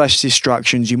many less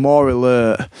distractions. You're more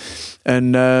alert,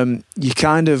 and you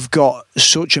kind of got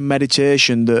such a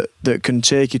meditation that can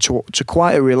take you to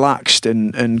quite a relaxed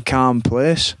and calm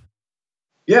place.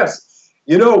 Yes,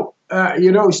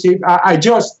 Steve. I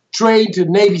just trained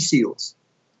Navy SEALs.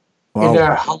 Wow.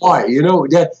 In Hawaii,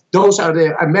 those are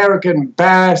the American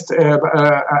best.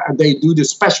 They do the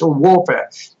special warfare.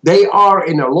 They are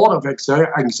in a lot of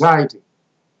anxiety.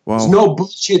 Wow. There's no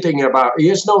bullshitting about it.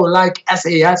 There's no like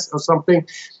SAS or something.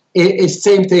 It's the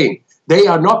same thing. They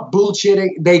are not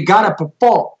bullshitting. They gotta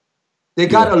perform. They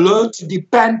gotta learn to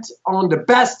depend on the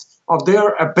best of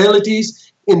their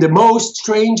abilities in the most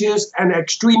strangest and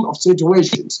extreme of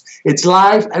situations. It's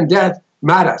life and death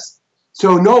matters.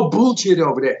 So no bullshit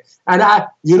over there. And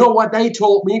you know what they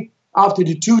told me after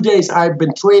the 2 days I've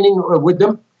been training with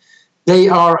them? They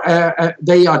are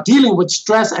dealing with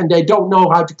stress and they don't know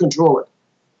how to control it.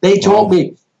 They told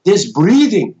me this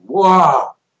breathing,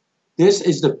 wow, this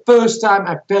is the first time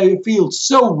I feel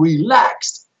so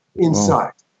relaxed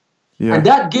inside. Yeah. And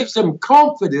that gives them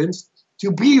confidence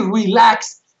to be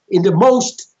relaxed in the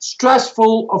most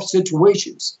stressful of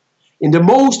situations. In the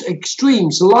most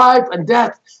extremes, life and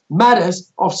death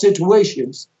matters of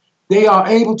situations, they are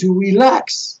able to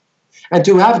relax and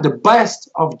to have the best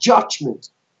of judgment.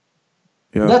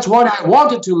 Yeah. That's what I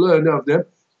wanted to learn of them.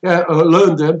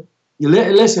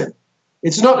 Listen,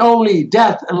 it's not only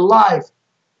death and life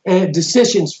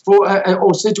decisions for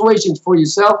or situations for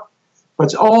yourself,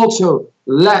 but also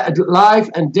life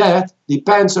and death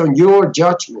depends on your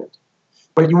judgment.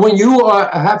 But when you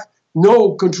have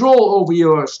no control over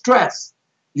your stress,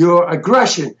 your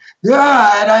aggression,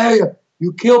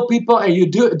 you kill people and you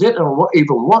didn't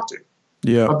even want to.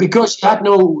 Yeah. But because you had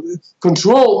no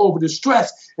control over the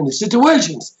stress and the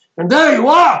situations, and there you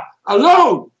are,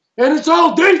 alone, and it's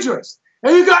all dangerous.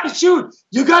 And you got to shoot.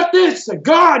 You got this, a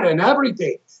gun and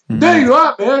everything. Mm-hmm. There you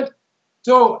are, man.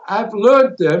 So I've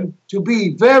learned them to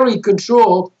be very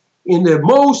controlled in the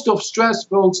most of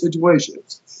stressful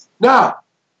situations. Now,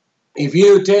 if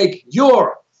you take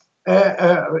your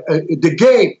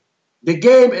the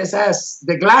game is as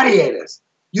the gladiators.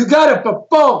 You got to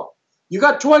perform. You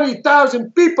got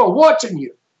 20,000 people watching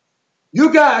you. You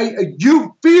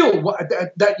feel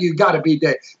that you got to be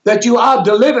there, that you are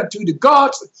delivered to the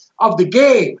gods of the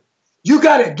game. You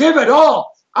got to give it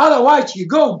all, otherwise you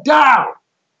go down.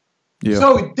 Yeah.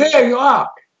 So there you are,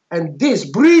 and this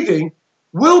breathing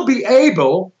will be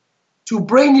able to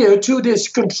bring you to this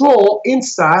control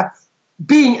inside,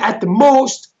 being at the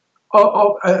most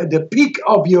of the peak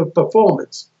of your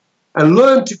performance, and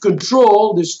learn to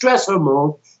control the stress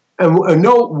hormone and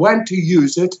know when to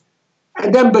use it.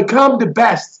 And then become the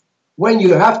best when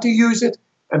you have to use it,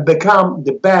 and become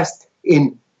the best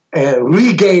in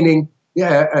regaining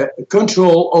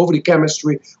control over the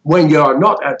chemistry when you are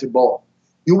not at the ball.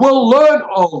 You will learn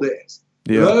all this.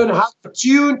 Yeah. Learn how to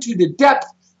tune to the depth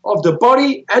of the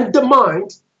body and the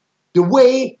mind the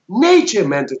way nature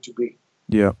meant it to be.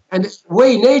 Yeah. And the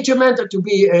way nature meant it to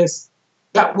be is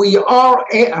that we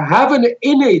have an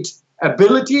innate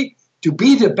ability to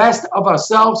be the best of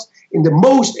ourselves in the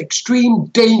most extreme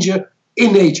danger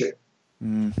in nature.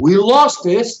 We lost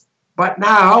this, but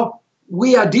now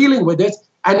we are dealing with it,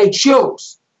 and it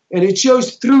shows. And it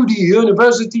shows through the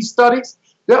university studies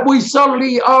that we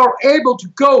suddenly are able to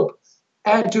cope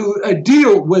and to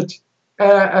deal with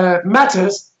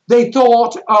matters they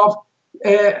thought of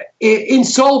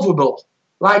insolvable,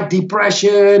 like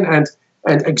depression and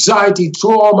anxiety,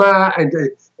 trauma, and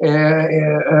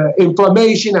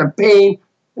inflammation and pain.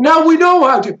 Now we know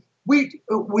how to. We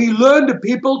learn the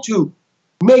people to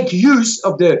make use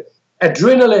of the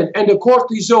adrenaline and the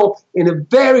cortisol in a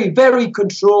very, very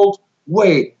controlled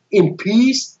way, in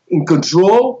peace, in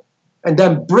control, and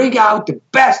then bring out the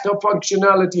best of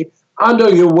functionality under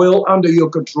your will, under your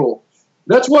control.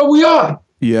 That's where we are.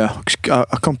 Yeah,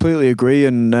 I completely agree,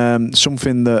 and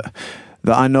something that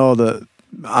I know that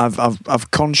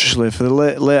I've consciously, for the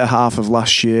later half of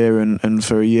last year and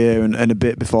for a year and a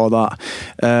bit before that,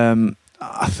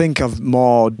 I think I've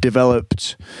more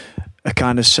developed a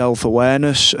kind of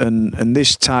self-awareness, and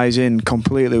this ties in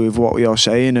completely with what you're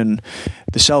saying, and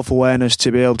the self-awareness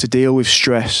to be able to deal with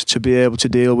stress, to be able to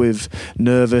deal with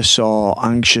nervous or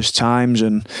anxious times.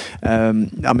 And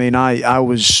I mean, I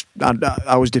was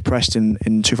depressed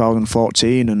in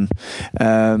 2014, and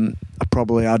I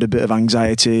probably had a bit of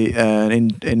anxiety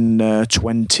in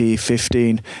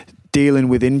 2015, dealing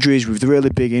with injuries, with really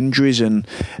big injuries, and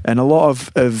a lot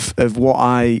of what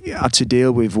I had to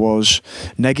deal with was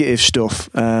negative stuff.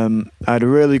 I had a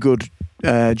really good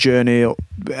journey,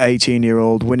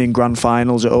 18-year-old, winning grand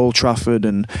finals at Old Trafford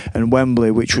and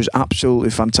Wembley, which was absolutely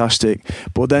fantastic.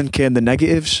 But then came the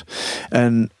negatives,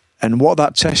 and what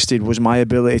that tested was my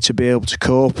ability to be able to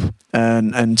cope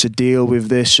and to deal with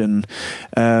this. And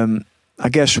I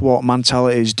guess what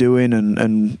Mantality is doing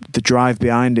and the drive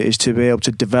behind it is to be able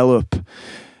to develop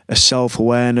a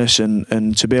self-awareness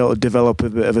and to be able to develop a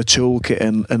bit of a toolkit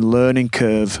and learning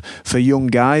curve for young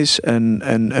guys.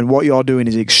 And what you're doing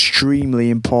is extremely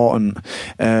important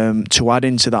to add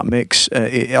into that mix.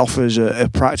 It offers a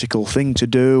practical thing to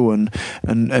do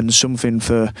and something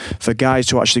for guys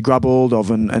to actually grab hold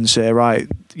of and say, right,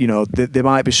 you know, they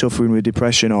might be suffering with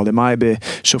depression or they might be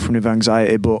suffering with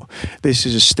anxiety, but this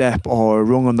is a step or a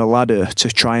rung on the ladder to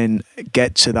try and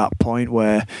get to that point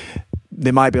where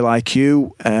they might be like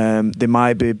you, they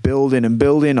might be building,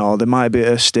 or they might be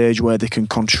at a stage where they can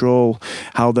control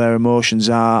how their emotions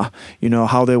are, you know,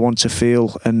 how they want to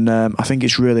feel. And I think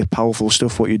it's really powerful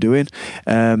stuff what you're doing.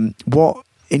 What,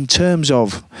 in terms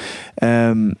of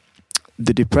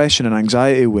the depression and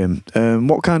anxiety, Wim,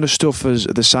 what kind of stuff has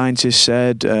the scientists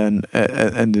said and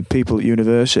the people at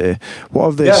university? What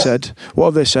have they said? What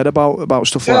have they said about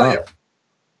stuff like that?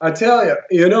 I tell you,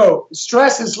 you know,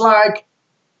 stress is like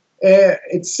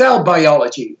it's cell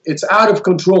biology. It's out of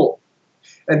control.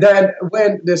 And then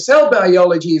when the cell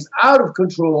biology is out of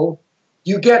control,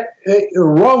 you get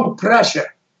wrong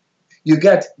pressure. You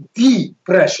get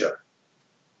depressure.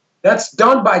 That's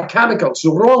done by chemicals. The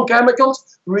wrong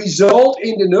chemicals result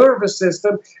in the nervous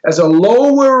system as a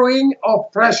lowering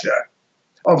of pressure,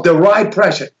 of the right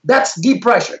pressure. That's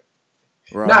depression.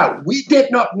 Right. Now, we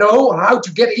did not know how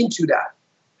to get into that.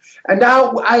 And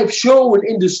now I've shown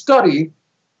in the study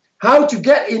how to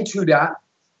get into that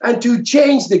and to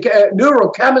change the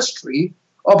neurochemistry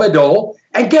of it all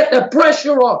and get the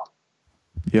pressure up.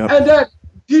 Yep. And that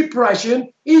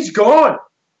depression is gone.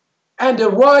 And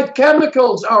the right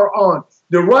chemicals are on.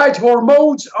 The right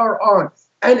hormones are on.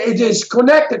 And it is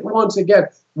connected once again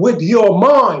with your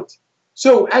mind.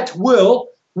 So at will,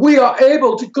 we are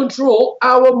able to control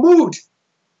our mood.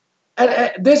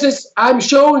 And I'm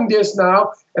showing this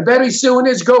now, and very soon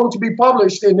it's going to be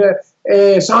published in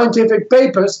scientific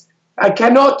papers. I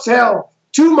cannot tell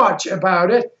too much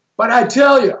about it, but I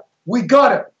tell you, we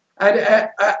got it.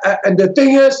 And the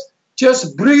thing is,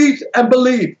 Just breathe and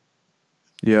believe.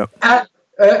 Yeah. And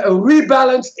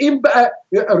rebalance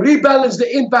the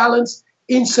imbalance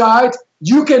inside.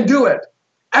 You can do it.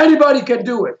 Anybody can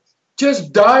do it.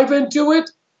 Just dive into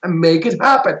it and make it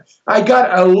happen. I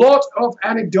got a lot of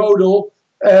anecdotal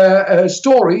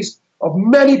stories of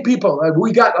many people.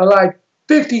 We got like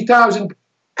 50,000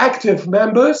 active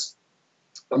members.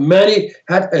 Many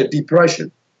had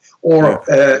depression or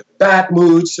bad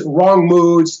moods, wrong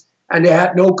moods, and they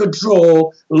had no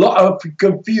control, a lot of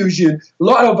confusion, a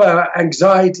lot of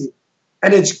anxiety,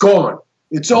 and it's gone.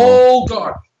 It's all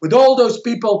gone. With all those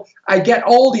people, I get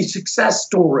all these success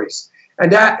stories,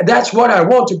 and that's what I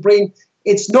want to bring.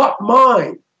 It's not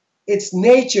mine. It's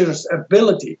nature's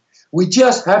ability. We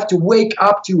just have to wake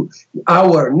up to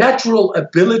our natural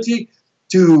ability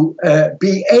to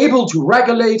be able to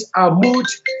regulate our mood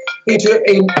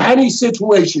in any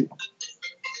situation.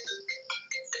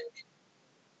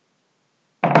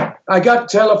 I got a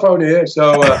telephone here,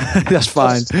 so that's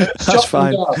fine. That's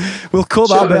fine. We'll cut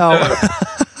that bit out.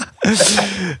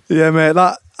 Yeah, mate.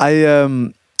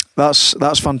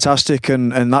 That's fantastic,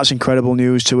 and that's incredible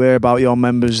news to hear about your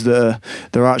members that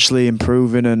they're actually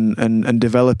improving and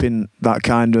developing that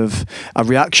kind of a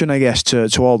reaction, I guess, to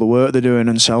all the work they're doing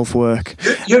and self-work.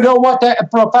 You know what the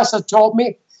professor told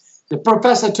me? The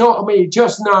professor told me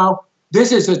just now,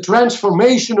 this is a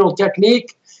transformational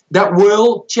technique that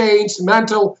will change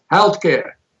mental health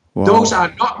care. Wow. Those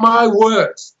are not my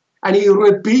words. And he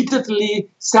repeatedly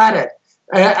said it.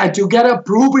 And together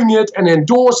proving it and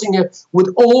endorsing it with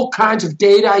all kinds of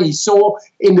data he saw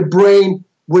in the brain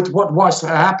with what was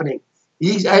happening.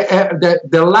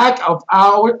 The lack of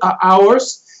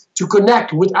hours to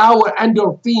connect with our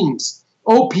endorphins,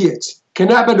 opiates,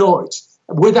 cannabinoids,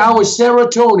 with our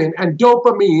serotonin and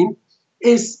dopamine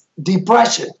is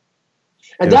depression.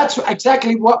 And that's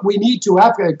exactly what we need to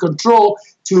have control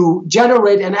to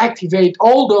generate and activate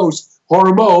all those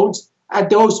hormones at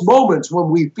those moments when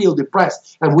we feel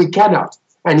depressed and we cannot.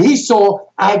 And he saw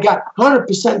I got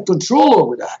 100% control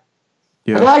over that.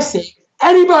 Yeah. And I say,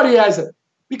 anybody has it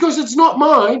because it's not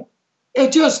mine. I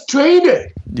just trained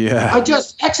it. Yeah. I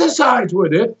just exercise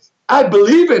with it. I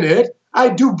believe in it. I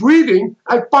do breathing.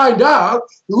 I find out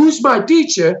who's my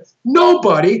teacher.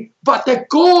 Nobody but the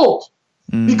cold.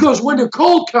 Because when the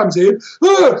cold comes in,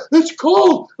 it's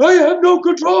cold. I have no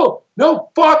control. No,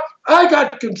 fuck. I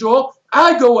got control.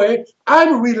 I go away.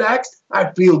 I'm relaxed.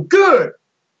 I feel good.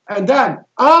 And then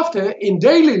after, in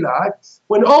daily life,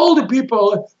 when all the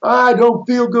people, I don't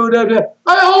feel good,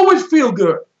 I always feel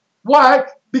good. Why?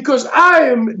 Because I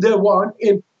am the one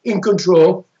in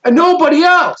control and nobody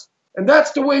else. And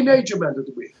that's the way nature meant it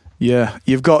to be. Yeah,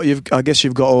 I guess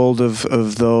you've got hold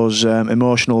of those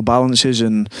emotional balances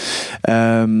and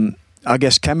I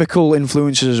guess chemical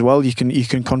influences as well. You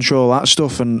can control that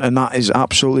stuff, and that is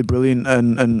absolutely brilliant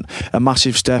and a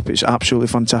massive step. It's absolutely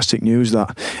fantastic news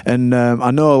that. And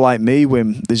I know, like me,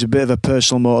 Wim, there's a bit of a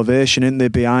personal motivation, isn't there,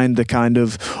 behind the kind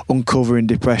of uncovering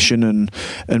depression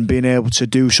and being able to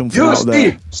do something out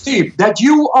there. Steve, that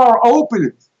you are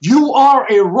open, you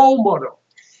are a role model.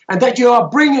 And that you are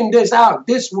bringing this out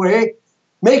this way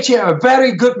makes you a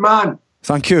very good man.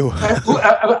 Thank you.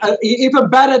 Even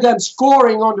better than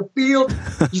scoring on the field,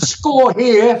 you score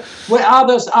here where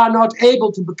others are not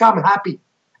able to become happy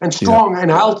and strong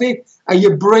and healthy, and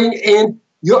you bring in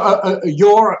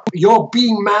your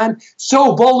being man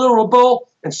so vulnerable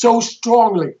and so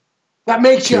strongly. That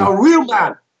makes you a real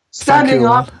man, standing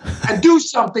up and do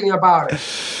something about it.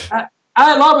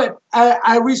 I love it.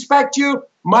 I respect you.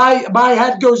 My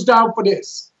head goes down for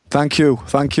this. Thank you,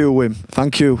 Wim.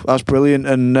 Thank you. That's brilliant.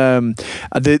 And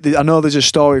I know there's a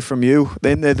story from you.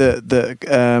 Isn't there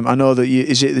that I know that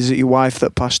is it your wife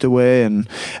that passed away, and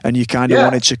you kind of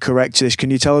wanted to correct this.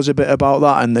 Can you tell us a bit about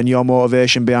that and then your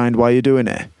motivation behind why you're doing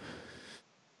it?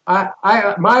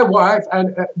 My wife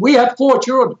and we had 4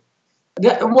 children.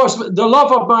 That was the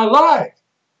love of my life,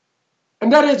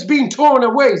 and then it's been torn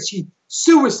away. She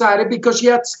suicided because she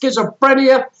had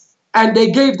schizophrenia. And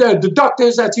they gave the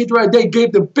doctors, etc., they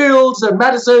gave the pills and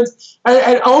medicines,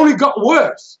 and it only got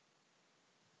worse.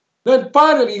 Then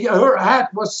finally, her head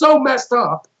was so messed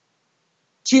up,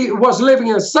 she was living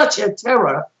in such a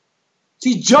terror,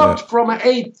 she jumped from an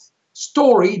 8th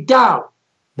story down.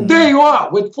 And there you are,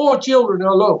 with 4 children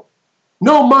alone.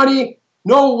 No money,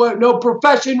 no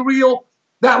profession real.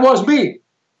 That was me,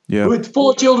 with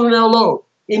 4 children alone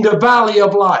in the valley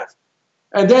of life.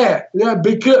 And they're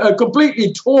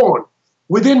completely torn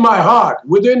within my heart,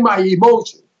 within my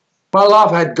emotion. My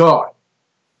love had gone.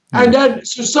 And then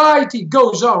society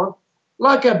goes on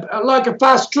like a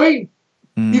fast train.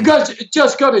 You guys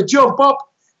just got to jump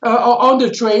up on the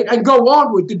train and go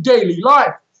on with the daily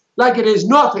life like it is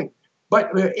nothing.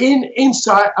 But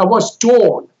inside, I was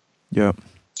torn. Yeah.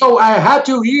 So I had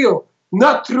to heal,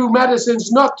 not through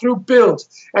medicines, not through pills,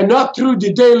 and not through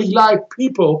the daily life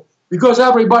people, because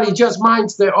everybody just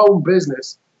minds their own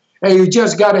business. And you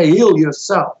just got to heal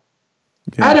yourself.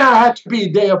 Yeah. And I had to be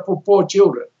there for 4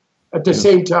 children at the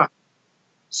same time.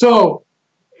 So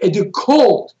the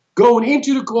cold, going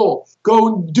into the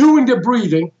cold, doing the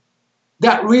breathing,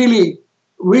 that really,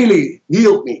 really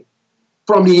healed me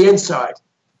from the inside.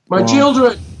 My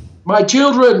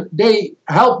children, they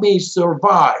helped me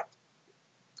survive.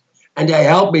 And they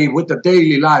helped me with the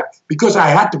daily life because I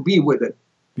had to be with it.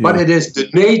 Yeah. But it is the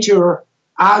nature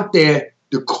out there,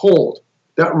 the cold,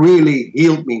 that really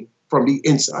healed me from the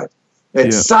inside.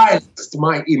 It silenced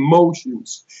my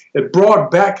emotions. It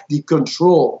brought back the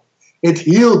control. It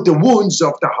healed the wounds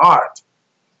of the heart.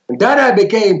 And then I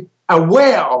became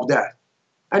aware of that.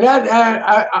 And then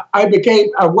I became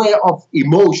aware of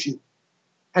emotion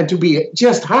and to be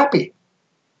just happy.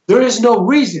 There is no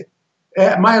reason.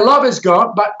 My love is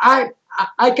gone, but I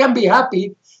can be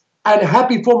happy and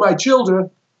happy for my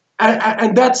children.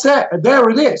 And that's it. There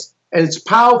it is. And it's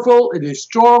powerful. It is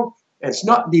strong. And it's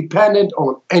not dependent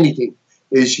on anything.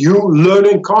 It's you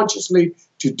learning consciously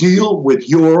to deal with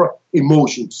your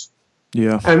emotions.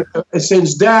 Yeah. And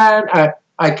since then,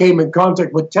 I came in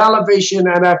contact with television,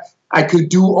 and I could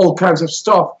do all kinds of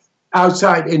stuff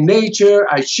outside in nature.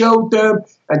 I showed them,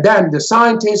 and then the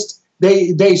scientists,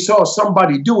 they saw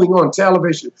somebody doing on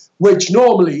television, which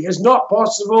normally is not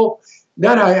possible.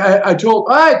 Then I told,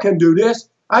 I can do this.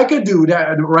 I can do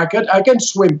that record. I can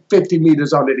swim 50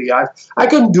 meters under the ice. I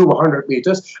can do 100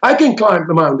 meters. I can climb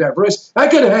the Mount Everest. I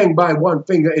can hang by one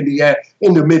finger in the air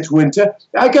in the midwinter.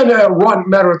 I can run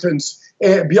marathons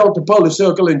beyond the polar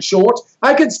circle in shorts.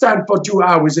 I can stand for 2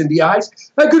 hours in the ice.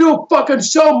 I can do fucking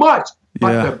so much.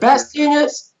 But the best thing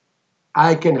is,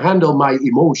 I can handle my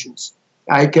emotions.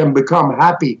 I can become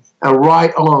happy and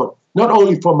ride on. Not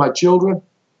only for my children,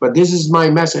 but this is my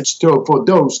message too for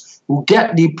those who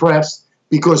get depressed,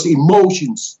 because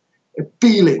emotions,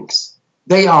 feelings,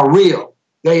 they are real.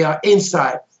 They are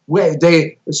inside. Where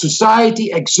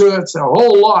society exerts a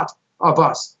whole lot of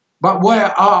us. But where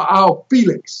are our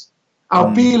feelings?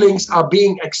 Our feelings are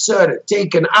being exerted,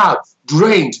 taken out,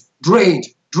 drained,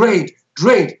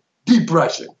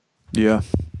 depression. Yeah.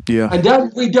 And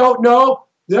then we don't know.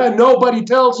 Then nobody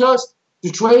tells us.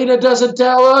 The trainer doesn't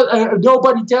tell us.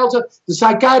 Nobody tells us. The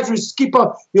psychiatrists keep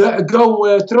on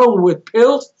throwing with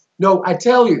pills. No, I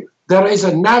tell you, there is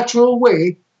a natural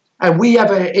way, and we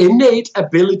have an innate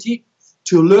ability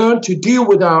to learn to deal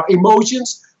with our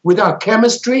emotions, with our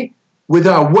chemistry, with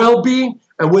our well-being,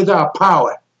 and with our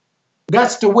power.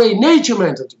 That's the way nature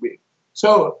meant it to be.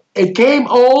 So it came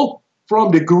all from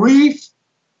the grief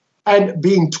and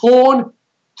being torn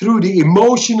through the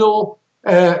emotional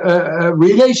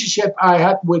relationship I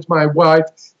had with my wife,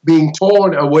 being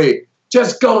torn away,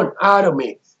 just going out of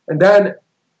me. And then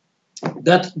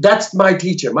that's my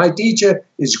teacher. My teacher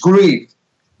is grief.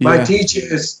 My teacher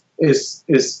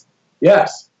is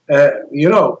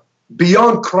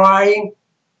beyond crying.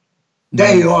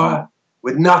 There you are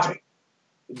with nothing.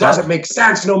 It doesn't make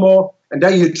sense no more. And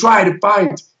then you try to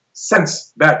find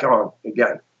sense back on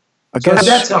again. So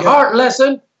that's a hard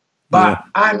lesson, but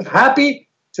I'm happy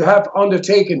to have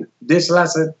undertaken this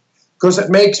lesson because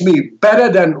it makes me better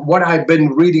than what I've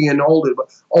been reading in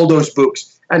all those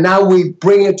books. And now we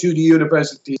bring it to the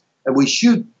universities, and we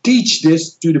should teach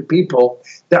this to the people,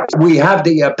 that we have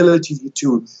the ability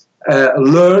to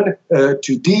learn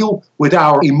to deal with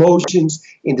our emotions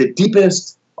in the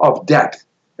deepest of depth.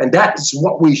 And that is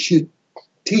what we should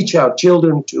teach our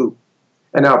children too,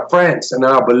 and our friends and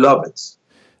our beloveds.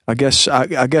 I guess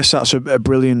that's a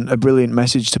brilliant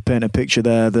message to paint a picture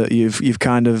there, that you've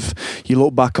kind of, you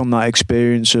look back on that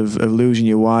experience of losing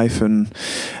your wife, and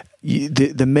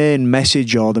the main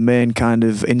message or the main kind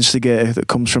of instigator that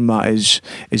comes from that is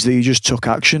that you just took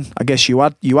action. I guess you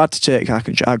had to take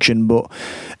action, but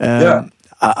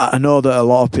I know that a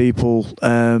lot of people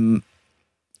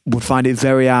would find it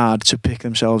very hard to pick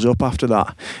themselves up after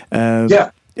that.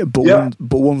 But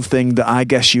one thing that I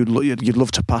guess you'd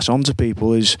love to pass on to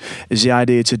people is the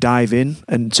idea to dive in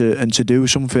and to do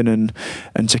something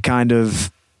and to kind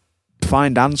of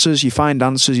find answers. You find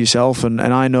answers yourself, and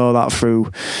I know that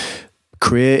through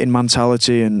creating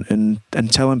mentality and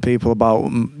telling people about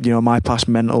my past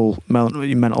mental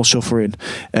suffering,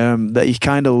 that you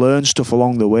kind of learn stuff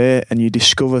along the way and you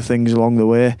discover things along the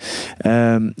way,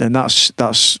 and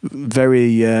that's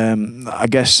very I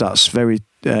guess that's very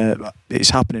it's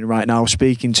happening right now.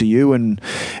 Speaking to you and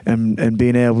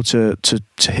being able to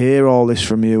hear all this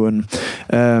from you, and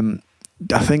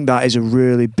I think that is a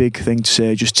really big thing to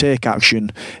say. Just take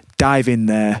action, dive in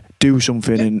there, do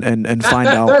something, and find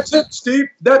out. That's it, Steve.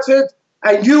 That's it.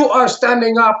 And you are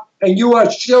standing up and you are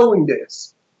showing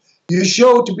this. You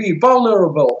show to be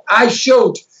vulnerable. I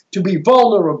showed to be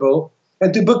vulnerable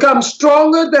and to become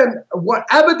stronger than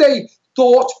whatever they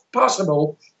thought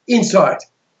possible inside.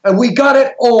 And we got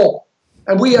it all.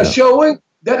 And we are showing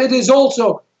that it is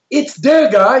also, it's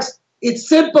there, guys. It's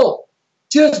simple.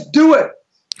 Just do it.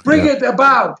 Bring it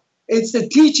about. It's the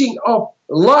teaching of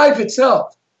life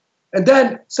itself. And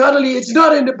then suddenly it's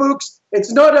not in the books.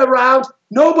 It's not around.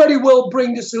 Nobody will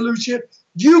bring the solution.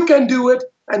 You can do it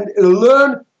and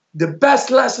learn the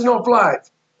best lesson of life.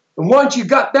 And once you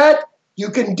got that, you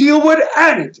can deal with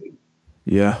anything.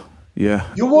 Yeah.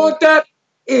 You want that?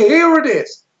 Here it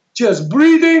is. Just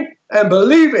breathing and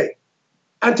believing.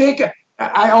 And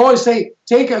I always say,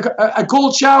 take a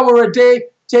cold shower a day,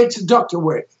 takes the doctor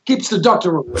away, keeps the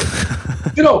doctor away.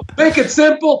 Make it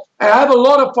simple and have a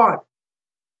lot of fun.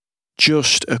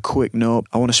 Just a quick note,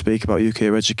 I want to speak about UK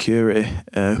Red Security,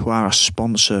 who are a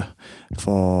sponsor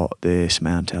for this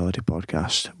Mentality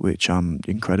podcast, which I'm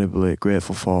incredibly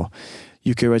grateful for.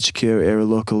 UK Red Security are a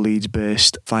local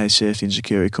Leeds-based fire safety and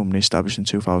security company established in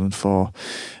 2004.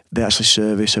 They actually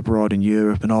service abroad in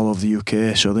Europe and all over the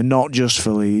UK, so they're not just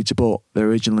for Leeds, but they're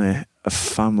originally a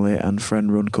family and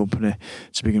friend-run company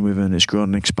to begin with, and it's grown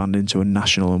and expanded into a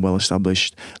national and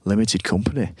well-established limited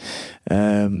company.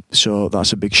 So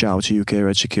that's a big shout out to UK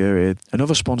Red Security.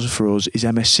 Another sponsor for us is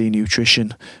MSC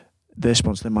Nutrition. They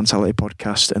sponsor the Mentality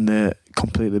podcast, and they're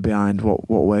completely behind what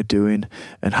we're doing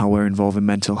and how we're involving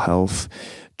mental health,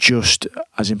 just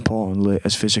as importantly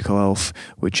as physical health,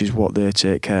 which is what they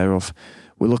take care of.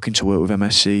 We're looking to work with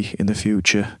MSC in the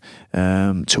future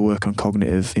to work on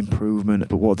cognitive improvement.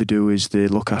 But what they do is they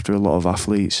look after a lot of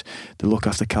athletes. They look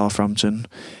after Calframpton.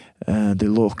 They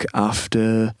look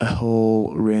after a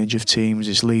whole range of teams.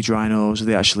 It's Leeds Rhinos.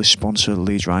 They actually sponsor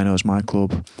Leeds Rhinos, my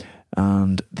club.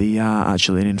 And they are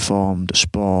actually an informed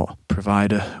sport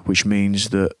provider, which means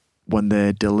that when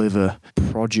they deliver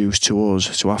produce to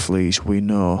us, to athletes, we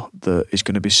know that it's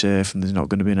going to be safe and there's not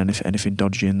going to be anything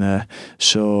dodgy in there.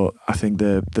 So I think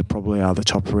they probably are the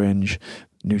top range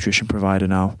nutrition provider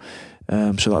now.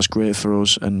 So that's great for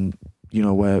us, and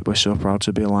we're so proud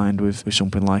to be aligned with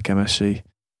something like MSC.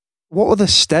 What are the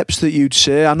steps that you'd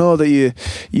say? I know that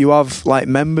you have like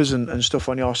members and stuff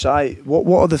on your site.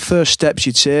 What are the first steps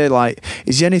you'd say? Like,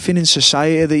 is there anything in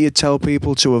society that you'd tell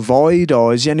people to avoid,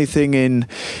 or is there anything in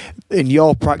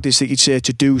your practice that you'd say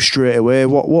to do straight away?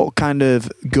 What kind of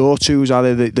go-tos are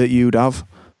there that you'd have?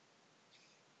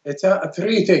 It's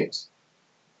three things.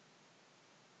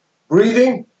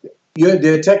 Breathing,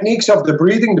 the techniques of the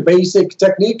breathing, the basic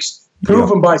techniques,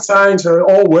 proven by science, it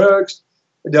all works.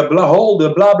 The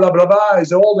blah blah blah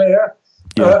is all there.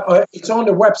 Yeah. It's on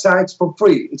the websites for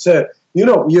free. It's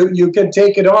you can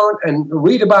take it on and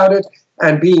read about it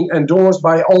and being endorsed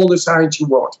by all the science you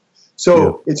want.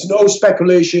 So It's no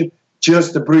speculation,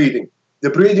 just the breathing. The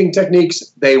breathing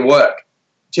techniques, they work.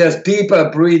 Just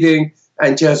deeper breathing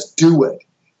and just do it.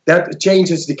 That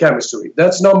changes the chemistry.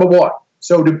 That's number one.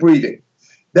 So the breathing.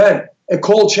 Then a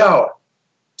cold shower.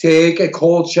 Take a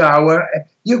cold shower.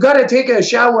 You got to take a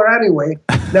shower anyway.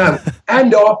 Now,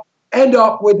 end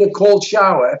up with a cold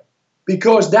shower,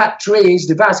 because that trains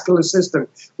the vascular system,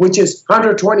 which is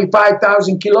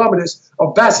 125,000 kilometers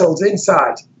of vessels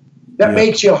inside. That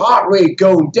makes your heart rate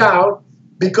go down,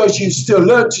 because you still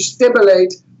learn to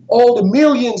stimulate all the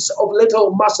millions of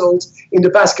little muscles in the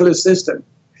vascular system.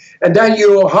 And then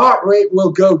your heart rate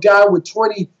will go down with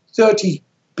 20, 30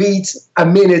 beats a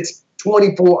minute,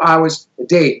 24 hours a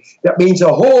day. That means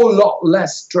a whole lot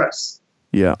less stress.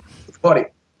 Yeah. The body.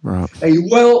 Right. And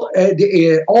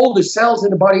all the cells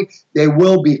in the body, they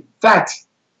will be fat.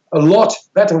 A lot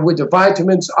better with the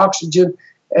vitamins, oxygen,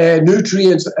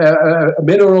 nutrients,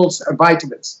 minerals, and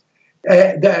vitamins.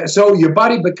 So your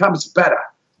body becomes better.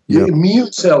 Your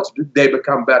immune cells, they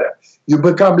become better. You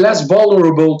become less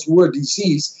vulnerable to a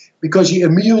disease because your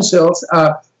immune cells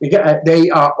they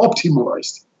are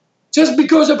optimized. Just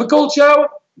because of a cold shower?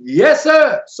 Yes,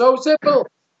 sir. So simple.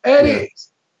 It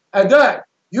is. And then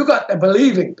you got the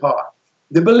believing part.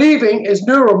 The believing is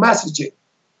neuromessaging.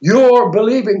 Your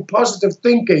believing positive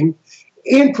thinking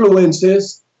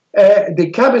influences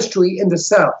the chemistry in the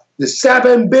cell, the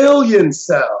 7 billion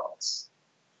cells.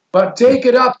 But take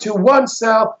it up to one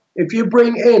cell. If you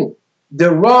bring in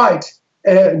the right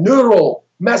neural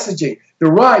messaging, the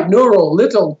right neural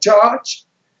little charge,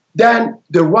 then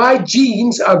the right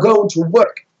genes are going to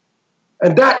work.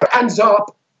 And that ends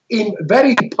up in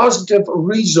very positive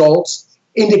results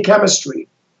in the chemistry.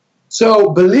 So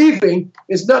believing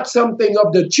is not something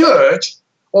of the church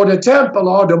or the temple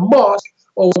or the mosque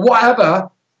or whatever.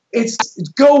 It's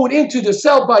going into the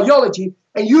cell biology,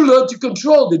 and you learn to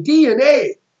control the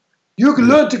DNA. You can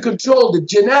learn to control the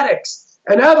genetics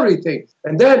and everything.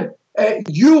 And then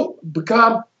you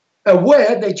become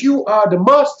aware that you are the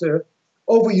master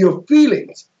over your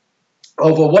feelings,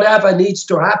 over whatever needs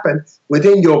to happen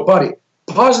within your body.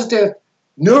 Positive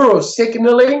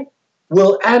neurosignaling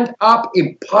will end up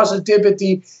in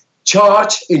positivity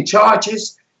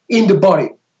charges in the body,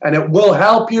 and it will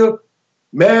help you.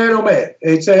 Man, oh man,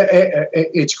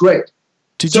 it's great.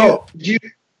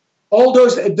 All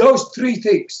those three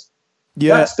things.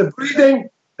 Yeah. That's the breathing,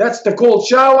 that's the cold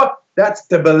shower, that's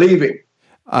the believing.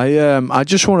 I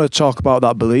just want to talk about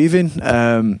that believing.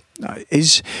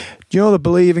 Is the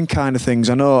believing kind of things?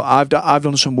 I know I've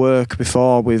done some work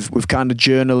before with kind of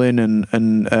journaling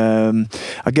and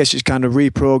I guess it's kind of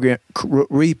reprogramming,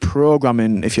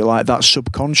 if you like, that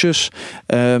subconscious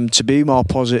to be more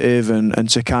positive and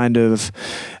to kind of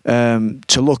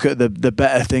to look at the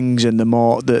better things and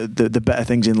the better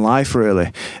things in life,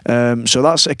 really. So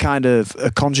that's a kind of a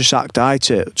conscious act I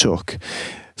took.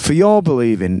 For your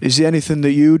believing, is there anything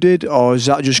that you did, or has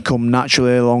that just come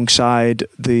naturally alongside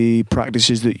the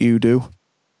practices that you do?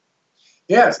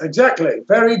 Yes, exactly.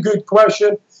 Very good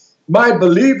question. My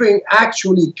believing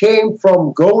actually came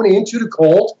from going into the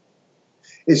cold.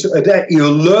 Is that you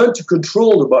learn to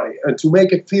control the body and to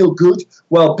make it feel good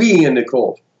while being in the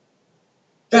cold.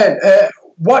 Then,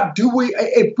 what do we?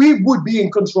 If we would be in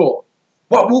control,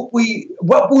 what would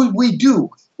we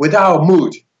do with our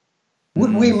mood?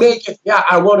 Would we make it,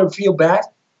 I want to feel bad?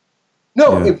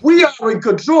 No, if we are in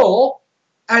control,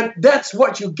 and that's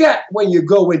what you get when you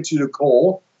go into the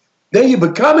cold, then you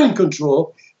become in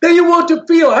control, then you want to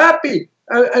feel happy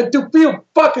and to feel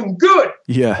fucking good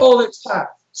all the time.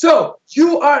 So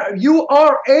you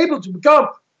are able to become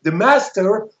the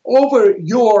master over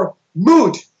your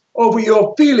mood, over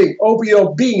your feeling, over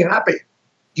your being happy.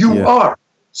 You are.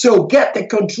 So get the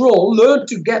control, learn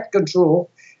to get control,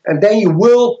 and then you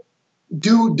will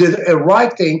do the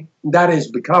right thing, that is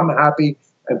become happy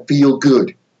and feel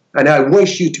good. And I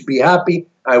wish you to be happy.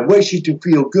 I wish you to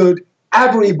feel good.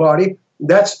 Everybody,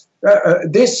 that's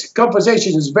this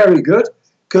conversation is very good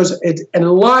because it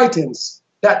enlightens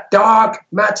that dark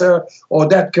matter or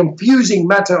that confusing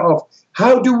matter of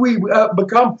how do we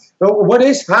become, what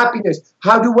is happiness?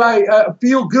 How do I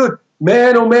feel good?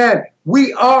 Man, oh man,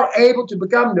 we are able to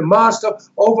become the master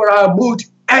over our mood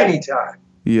anytime.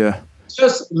 Yeah.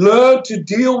 Just learn to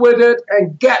deal with it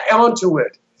and get onto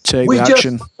it. Take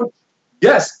action.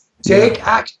 Take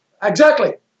action.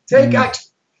 Exactly. Take action.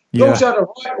 Those are the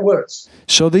right words.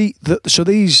 So these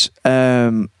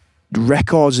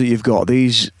records that you've got,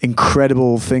 these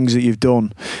incredible things that you've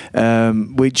done,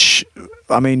 which,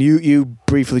 I mean, you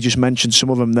briefly just mentioned some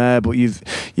of them there, but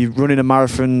you're running a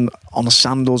marathon on the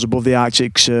sandals above the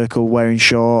Arctic Circle wearing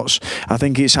shorts. I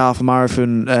think it's half a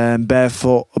marathon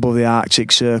barefoot above the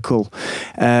Arctic Circle.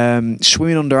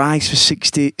 Swimming under ice for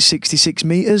 66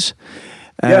 metres.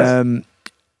 You're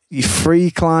free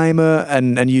climber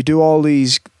and you do all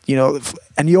these,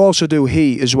 and you also do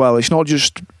heat as well. It's not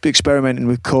just experimenting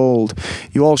with cold.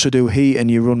 You also do heat and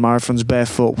you run marathons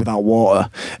barefoot without water.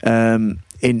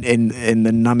 In the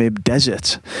Namib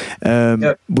Desert,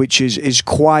 which is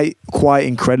quite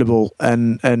incredible,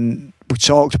 and we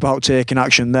talked about taking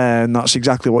action there, and that's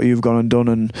exactly what you've gone and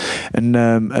done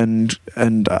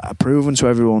and proven to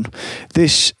everyone.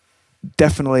 This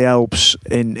definitely helps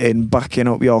in backing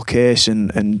up your case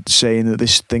and saying that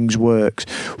this thing's works.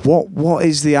 What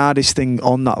is the hardest thing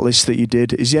on that list that you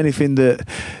did? Is there anything that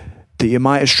you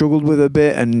might have struggled with a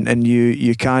bit, and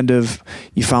you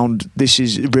found this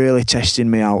is really testing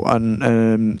me out,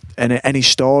 and any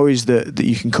stories that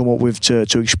you can come up with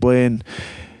to explain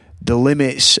the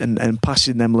limits and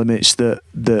passing them limits that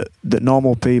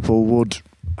normal people would,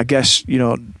 I guess,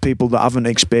 people that haven't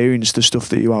experienced the stuff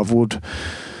that you have would,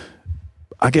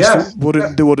 I guess,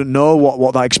 they wouldn't know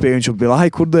what that experience would be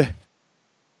like, would they?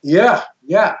 Yeah.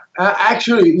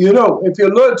 Actually, if you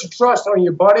learn to trust on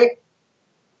your body,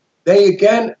 then you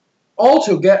can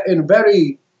also get in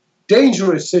very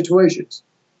dangerous situations.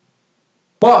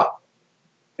 But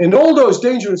in all those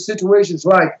dangerous situations,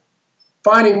 like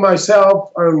finding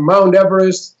myself on Mount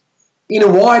Everest in a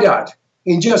whiteout,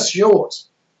 in just shorts,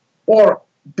 or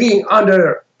being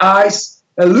under ice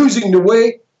and losing the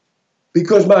way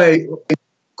because my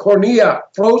cornea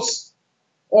froze,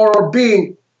 or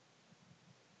being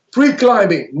free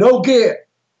climbing, no gear,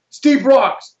 steep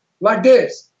rocks like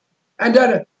this, and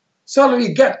then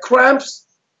suddenly get cramps,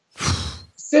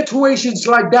 situations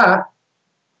like that,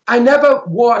 I never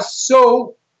was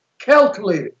so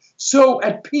calculated, so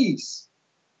at peace.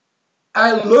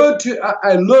 I learned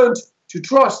to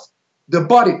trust the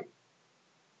body,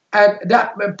 and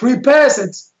that prepares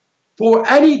it for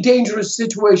any dangerous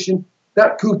situation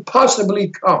that could possibly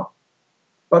come.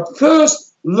 But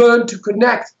first, learn to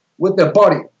connect with the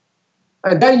body.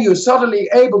 And then you're suddenly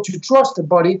able to trust the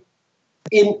body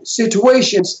in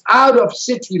situations out of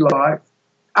city life,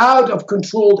 out of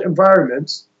controlled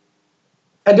environments.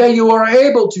 And then you are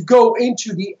able to go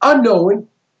into the unknown,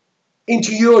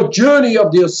 into your journey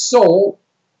of your soul,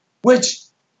 which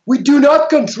we do not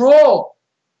control.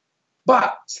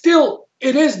 But still,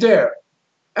 it is there.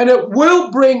 And it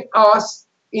will bring us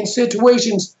in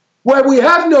situations where we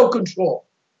have no control.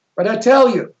 But I tell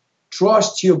you,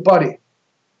 trust your body.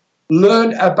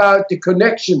 Learn about the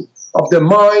connection of the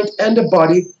mind and the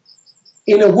body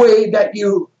in a way that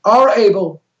you are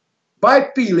able, by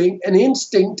feeling and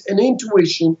instinct and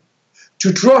intuition,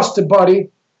 to trust the body,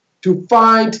 to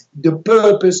find the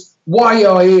purpose why you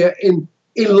are here in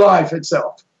life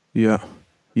itself. Yeah.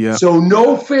 So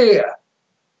no fear.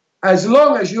 As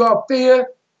long as you have fear,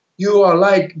 you are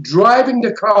like driving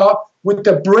the car with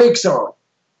the brakes on.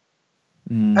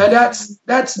 And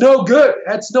that's no good.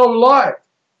 That's no life.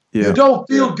 Yeah. You don't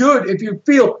feel good if you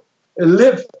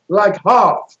live like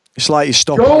half. It's like you're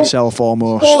stopping yourself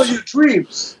almost. Follow your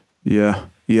dreams. Yeah.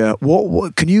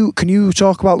 What can you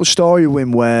talk about the story,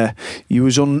 Wim, where you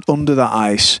was under that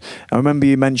ice? I remember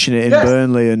you mentioned it in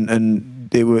Burnley,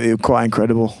 and it was quite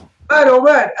incredible. Man, oh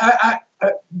man!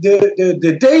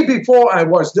 The day before I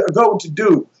was going to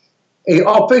do an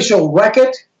official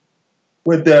record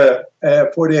with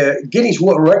for the Guinness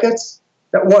World Records.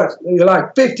 That was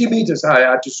like 50 meters I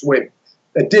had to swim,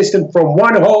 a distance from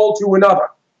one hole to another.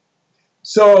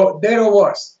 So there I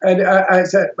was. And I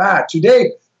said,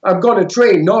 today I'm going to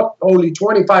train not only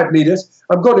 25 meters,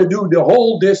 I'm going to do the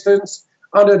whole distance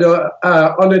under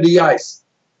the ice.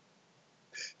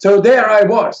 So there I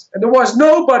was. And there was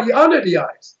nobody under the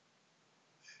ice.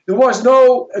 There was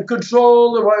no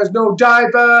control, there was no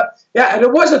diver. Yeah, and there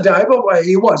was a diver, but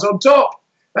he was on top.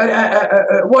 And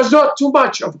it was not too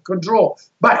much of control.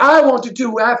 But I wanted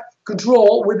to have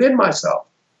control within myself.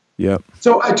 Yeah.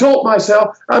 So I told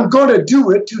myself, I'm going to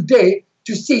do it today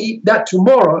to see that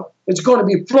tomorrow it's going to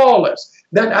be flawless.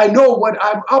 Then I know what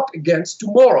I'm up against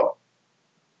tomorrow.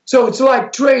 So it's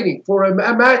like training. For a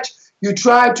match, you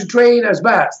try to train as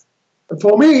best. But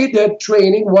for me, the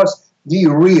training was the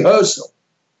rehearsal.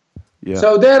 Yeah.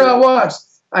 So there I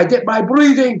was. I did my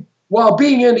breathing while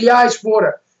being in the ice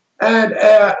water. And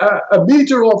a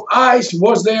meter of ice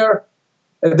was there.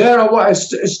 And there I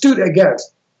was, I stood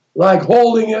against, like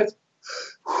holding it.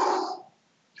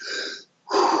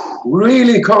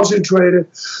 Really concentrated,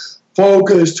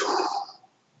 focused.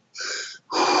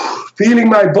 Feeling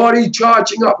my body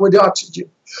charging up with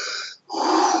oxygen.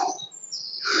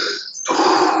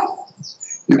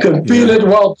 You can feel it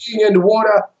while being in the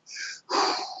water.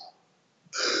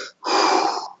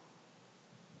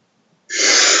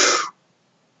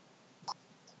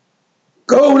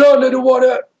 Going under the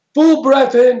water, full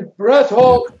breath in, breath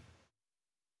hold.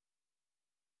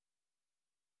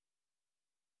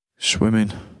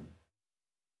 Swimming.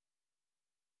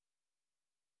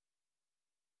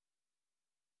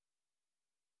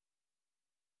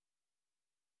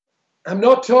 I'm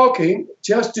not talking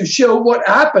just to show what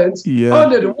happens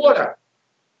under the water.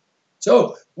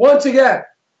 So once again,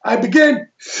 I begin.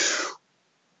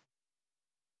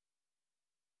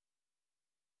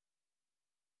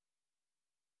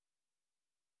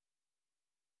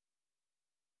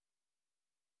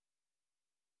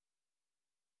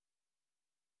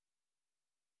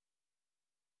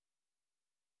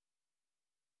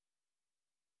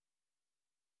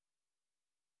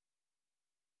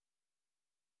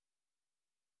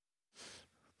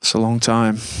 It's a long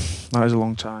time. That is a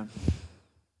long time.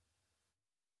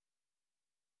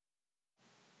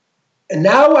 And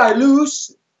now I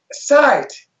lose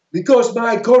sight because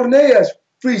my cornea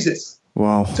freezes.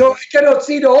 Wow. So I cannot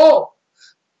see the hole.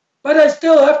 But I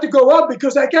still have to go up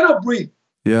because I cannot breathe.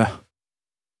 Yeah.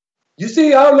 You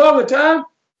see how long a time?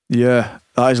 Yeah,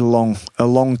 that is a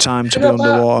long time to be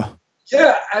underwater.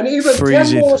 Yeah, and even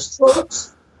freezing. 10 more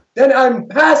strokes, then I'm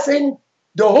passing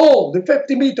the hole, the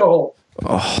 50-meter hole.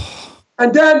 Oh.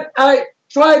 And then I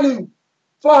try to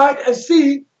find and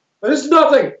see, but there's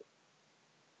nothing.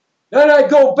 Then I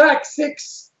go back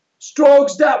 6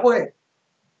 strokes that way.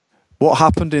 What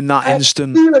happened in that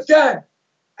instant? Feel again.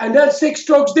 And then 6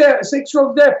 strokes there, 6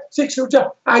 strokes there, 6 strokes there.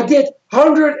 I did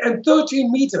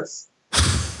 113 meters.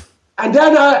 And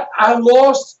then I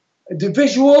lost the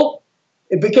visual,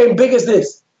 it became big as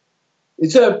this.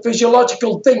 It's a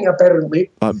physiological thing, apparently.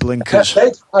 Like blinkers.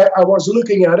 I was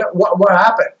looking at it. What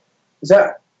happened?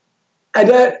 And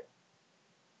then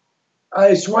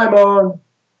I swam on,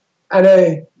 and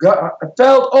I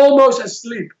felt almost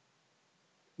asleep.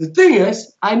 The thing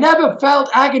is, I never felt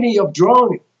agony of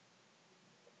drowning.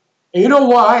 And you know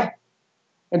why?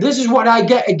 And this is what I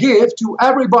give to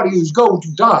everybody who's going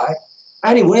to die.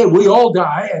 Anyway, we all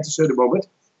die at a certain moment.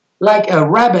 Like a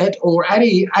rabbit or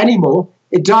any animal,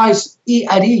 it dies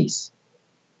at ease.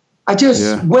 I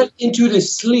just went into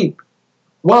this sleep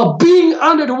while being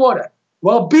under the water,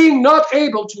 while being not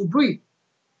able to breathe,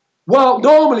 while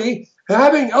normally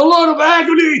having a lot of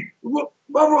agony.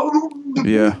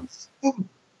 Yeah.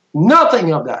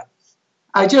 Nothing of that.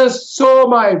 I just saw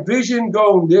my vision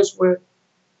going this way,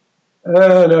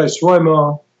 and I swam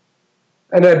on,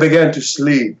 and I began to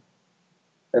sleep.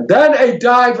 And then a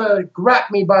diver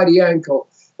grabbed me by the ankle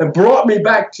and brought me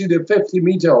back to the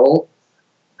 50-meter hole.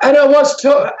 And I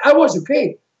was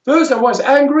okay. First, I was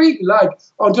angry, like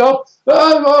on top.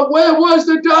 Where was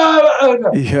the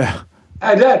diver? Yeah.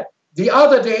 And then the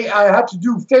other day, I had to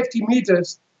do 50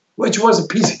 meters, which was a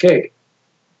piece of cake.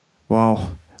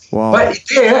 Wow. Wow. But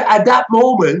there, at that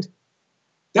moment,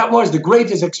 that was the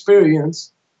greatest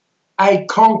experience. I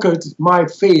conquered my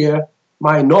fear,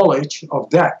 my knowledge of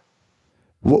death.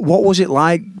 What was it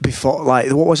like before?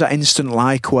 Like, what was that instant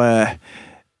like where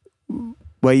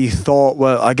you thought,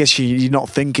 well, I guess you're not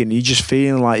thinking, you're just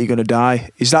feeling like you're going to die?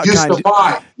 Is that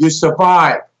You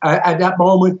survive. At that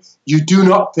moment, you do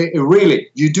not think,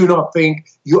 really, you do not think,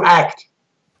 you act.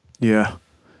 Yeah.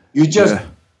 You just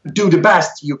do the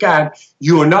best you can.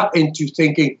 You are not into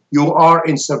thinking, you are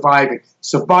in surviving.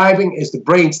 Surviving is the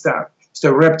brainstem. It's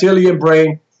the reptilian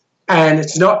brain, and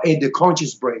it's not in the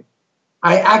conscious brain.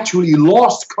 I actually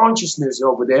lost consciousness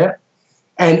over there,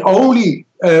 and only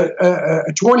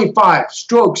 25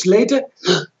 strokes later,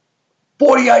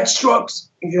 48 strokes,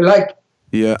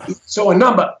 so a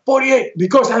number, 48,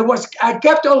 because I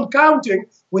kept on counting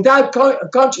without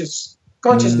consciousness.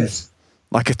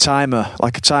 Like a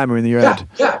timer in your head.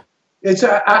 Yeah. It's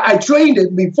I trained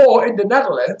it before in the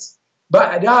Netherlands,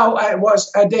 but now I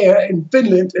was there in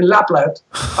Finland, in Lapland,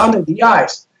 under the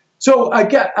ice. So I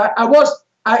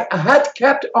had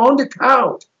kept on the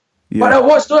count, but I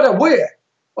was not aware.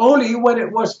 Only when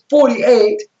it was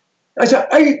 48, I said,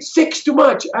 hey, 6 too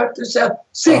much. I have to say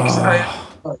 6. I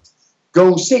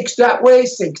go 6 that way,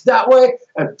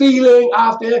 and feeling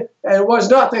after, and it was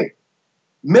nothing.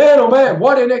 Man, oh man,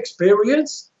 what an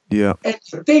experience. Yeah. And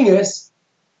the thing is,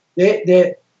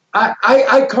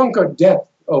 I conquered death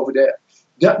over there.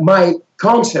 My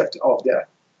concept of death.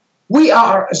 We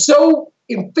are so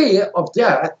in fear of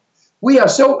death. We are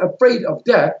so afraid of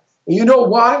death. And you know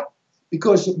why?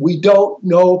 Because we don't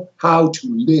know how to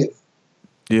live.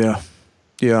 Yeah.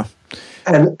 Yeah.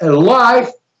 And a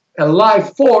life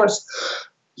force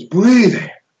is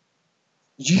breathing.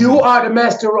 You are the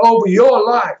master over your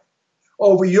life,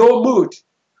 over your mood,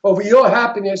 over your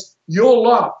happiness, your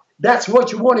love. That's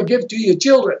what you want to give to your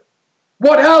children.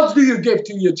 What else do you give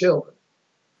to your children?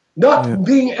 Not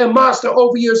being a master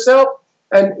over yourself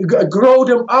and grow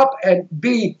them up and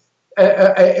be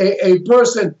a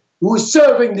person who is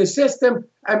serving the system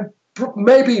and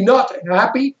maybe not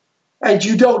happy and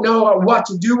you don't know what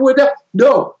to do with it.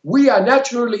 No, we are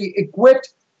naturally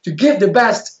equipped to give the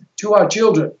best to our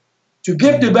children, to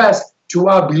give the best to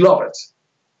our beloveds.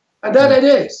 And that it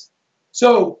is.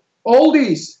 So all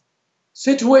these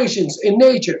situations in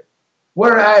nature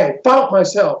where I found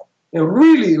myself in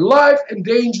really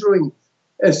life-endangering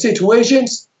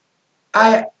situations,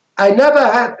 I never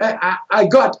had, I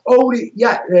got only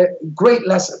great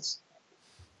lessons.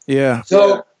 Yeah.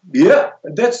 So,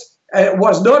 that's, it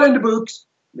was not in the books,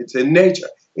 it's in nature.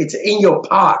 It's in your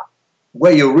part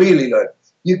where you really learn.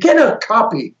 You cannot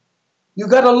copy. You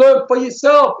got to learn for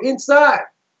yourself inside.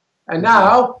 And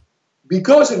now,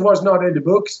 because it was not in the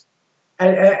books,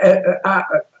 and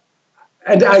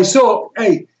I saw,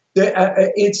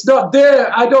 it's not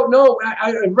there. I don't know.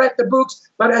 I read the books,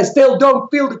 but I still don't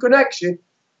feel the connection.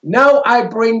 Now I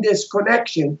bring this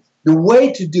connection, the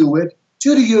way to do it,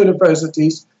 to the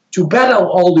universities to battle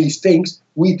all these things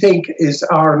we think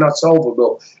are not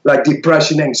solvable, like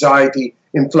depression, anxiety,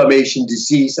 inflammation,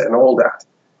 disease, and all that.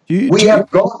 We have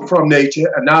gone from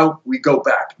nature, and now we go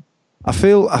back. I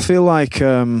feel like,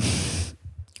 we're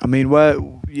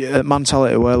at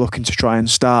Mentality, we're looking to try and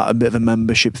start a bit of a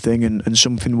membership thing and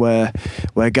something where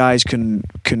guys can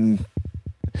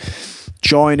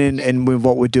joining in with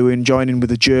what we're doing, joining with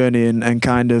the journey, and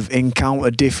kind of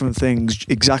encounter different things,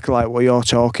 exactly like what you're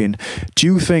talking. Do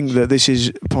you think that this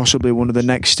is possibly one of the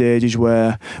next stages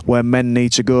where men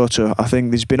need to go to? I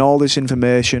think there's been all this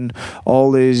information,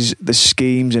 all the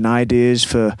schemes and ideas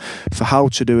for how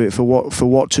to do it, for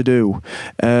what to do.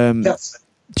 Yes.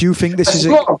 Do you think this is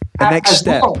a next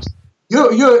step?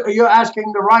 You're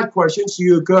asking the right questions.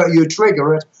 You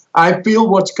trigger it. I feel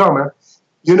what's coming.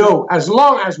 As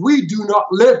long as we do not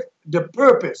live the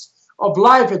purpose of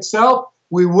life itself,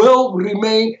 we will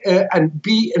remain and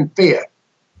be in fear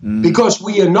because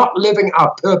we are not living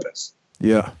our purpose.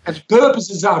 Yeah. And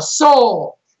purpose is our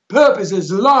soul. Purpose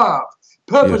is love.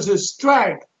 Purpose is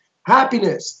strength,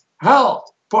 happiness,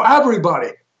 health for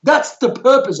everybody. That's the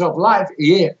purpose of life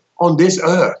here on this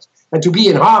earth, and to be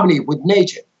in harmony with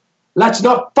nature. Let's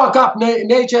not fuck up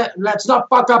nature. Let's not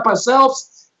fuck up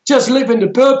ourselves. Just live in the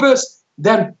purpose.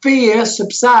 Then fear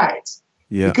subsides.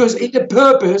 Yeah. Because in the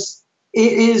purpose,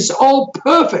 it is all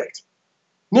perfect.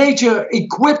 Nature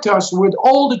equipped us with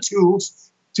all the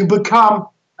tools to become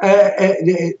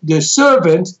the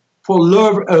servant for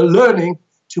learning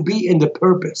to be in the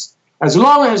purpose. As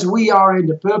long as we are in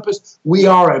the purpose, we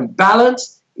are in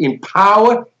balance, in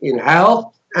power, in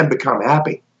health, and become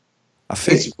happy.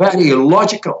 It's very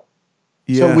logical.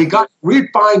 Yeah. So we got to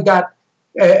refine that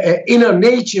inner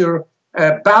nature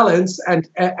balance and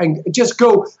just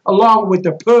go along with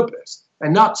the purpose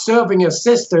and not serving a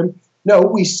system. No,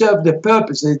 we serve the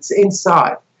purpose. It's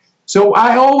inside. So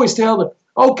I always tell them,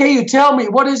 okay, you tell me,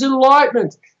 what is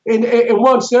enlightenment in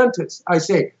one sentence? I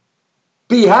say,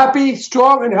 be happy,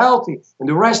 strong, and healthy. And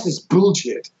the rest is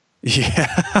bullshit. Yeah,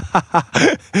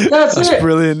 that's it.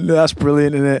 Brilliant. That's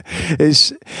brilliant, isn't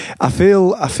it? I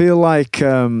feel like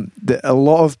that a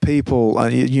lot of people,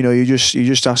 and you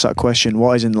just asked that question,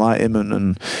 what is enlightenment?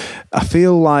 And I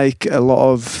feel like a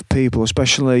lot of people,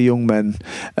 especially young men,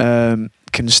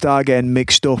 can start getting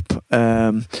mixed up.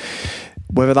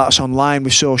 Whether that's online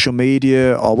with social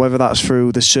media or whether that's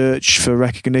through the search for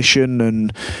recognition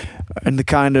and the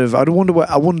kind of, I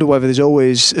wonder whether there's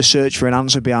always a search for an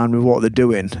answer behind with what they're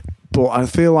doing. But I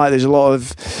feel like there's a lot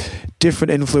of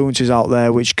different influences out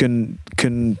there which can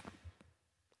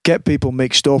get people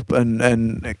mixed up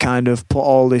and kind of put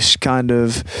all this kind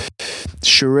of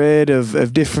charade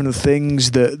of different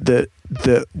things that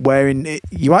wherein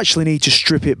you actually need to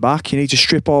strip it back. You need to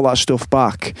strip all that stuff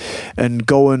back and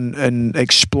go and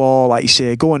explore, like you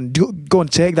say, go and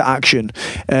take that action.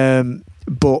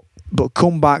 But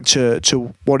come back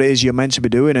to what it is you're meant to be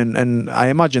doing, and I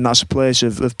imagine that's a place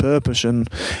of purpose and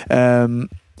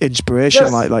inspiration,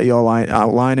 yes. like you're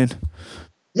outlining.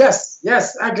 Yes,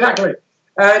 exactly.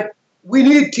 And we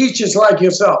need teachers like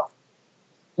yourself.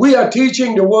 We are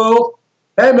teaching the world,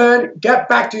 hey man, get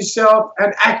back to yourself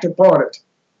and act upon it.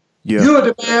 Yeah. You're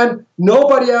the man,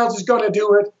 nobody else is going to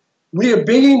do it. We are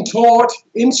being taught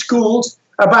in schools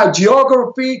about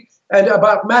geography and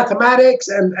about mathematics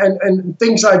and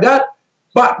things like that.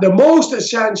 But the most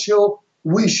essential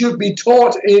we should be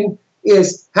taught in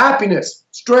is happiness,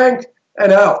 strength,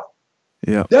 and health.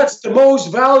 Yeah. That's the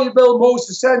most valuable, most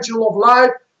essential of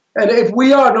life. And if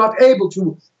we are not able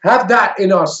to have that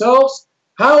in ourselves,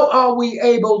 how are we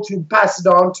able to pass it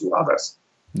on to others?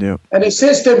 Yeah. And a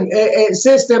system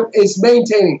is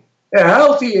maintaining a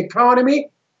healthy economy,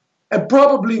 and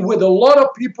probably with a lot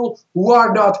of people who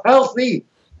are not healthy.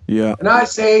 Yeah. And I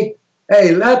say,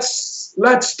 hey, let's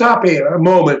stop here a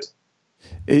moment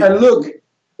and look.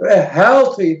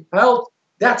 Health,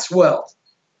 that's wealth.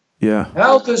 Yeah.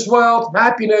 Health is wealth,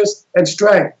 happiness and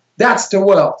strength. That's the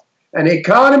wealth. And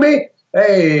economy,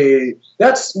 hey,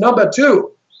 that's number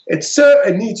two.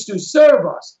 It needs to serve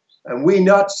us, and we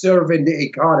not serving the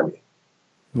economy.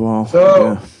 Wow.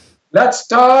 So let's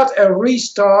start and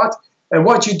restart. And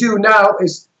what you do now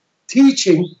is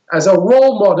teaching as a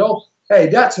role model. Hey,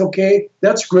 that's okay.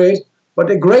 That's great. But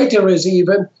the greater is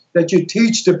even that you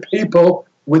teach the people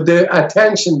with the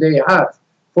attention they have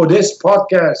for this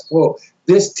podcast, for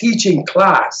this teaching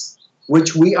class,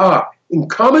 which we are in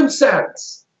common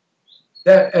sense.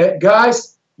 That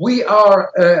guys, we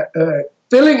are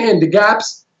filling in the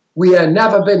gaps we have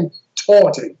never been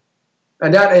taught in.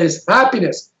 And that is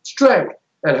happiness, strength,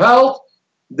 and health.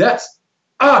 That's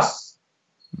us.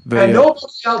 And nobody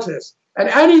else is. And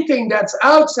anything that's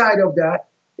outside of that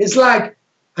is like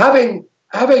having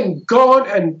gone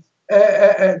and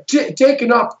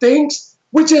taken up things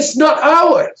which is not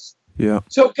ours. Yeah.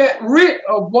 So get rid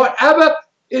of whatever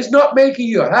is not making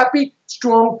you happy,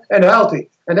 strong, and healthy.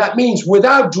 And that means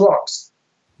without drugs.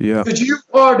 Yeah. Because you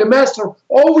are the master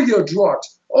over your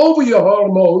drugs, over your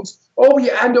hormones, over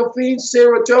your endorphins,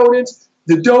 serotonins,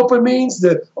 the dopamines,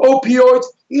 the opioids,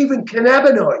 even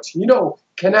cannabinoids. You know,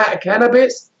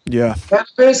 cannabis. Yeah.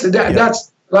 Cannabis.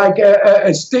 That's like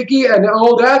a sticky and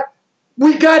all that.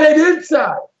 We got it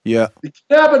inside. Yeah. The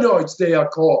cannabinoids, they are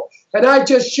called. And I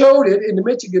just showed it in the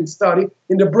Michigan study,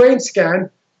 in the brain scan,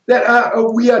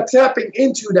 that we are tapping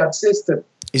into that system.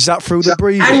 Is that through the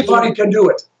breathing? Anybody can do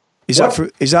it. Is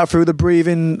that through the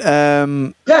breathing?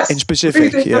 Yes. In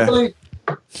specific, breathing,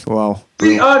 yeah. Wow.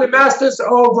 We are the masters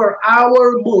over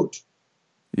our mood.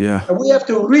 Yeah. And we have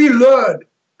to relearn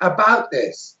about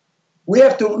this. We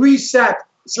have to reset.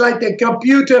 It's like the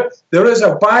computer. There is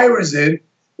a virus in.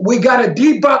 We got to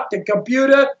debug the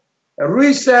computer,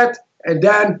 reset, and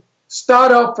then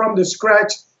start up from the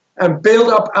scratch and build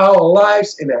up our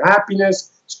lives in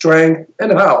happiness, strength,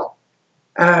 and health.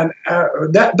 And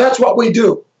that's what we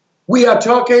do. We are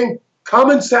talking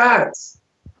common sense.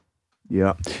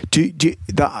 Yeah,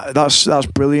 that's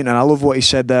brilliant, and I love what he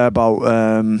said there about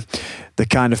the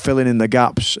kind of filling in the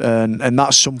gaps, and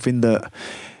that's something that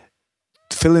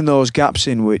filling those gaps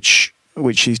in, which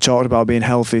he talked about being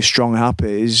healthy, strong,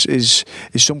 happy, is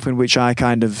something which I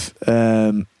kind of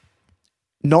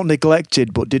not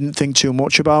neglected, but didn't think too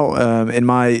much about in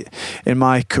my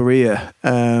career,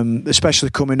 especially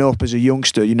coming up as a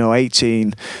youngster.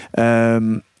 18.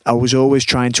 I was always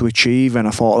trying to achieve, and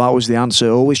I thought that was the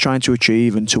answer. Always trying to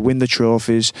achieve and to win the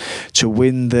trophies, to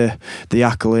win the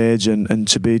accolades, and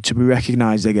to be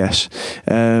recognised, I guess.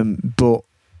 But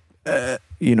a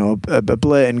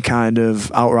blatant kind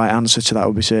of outright answer to that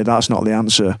would be say that's not the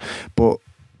answer. But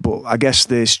I guess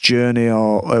this journey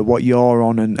or what you're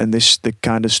on and the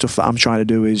kind of stuff that I'm trying to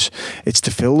do it's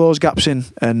to fill those gaps in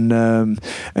and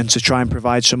to try and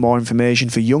provide some more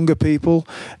information for younger people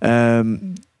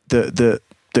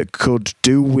that could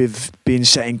do with being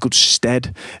set in good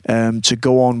stead to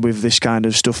go on with this kind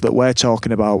of stuff that we're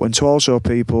talking about, and to also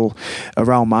people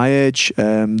around my age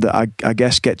that I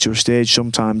guess get to a stage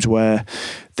sometimes where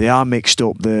they are mixed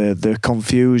up, they're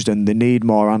confused, and they need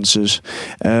more answers.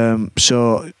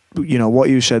 So what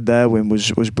you said there, Wim,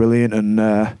 was brilliant, and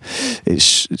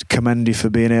it's commend you for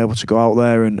being able to go out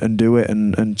there and do it,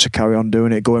 and to carry on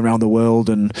doing it, going around the world,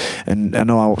 and I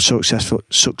know how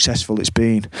successful it's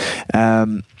been.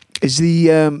 Is the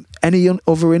any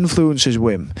other influences,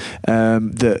 Wim,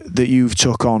 that you've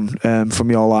took on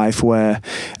from your life, where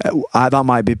that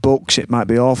might be books, it might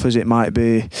be authors, it might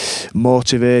be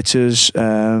motivators,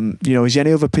 is there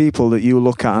any other people that you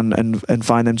look at and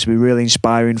find them to be really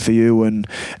inspiring for you and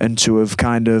to have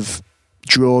kind of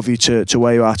drove you to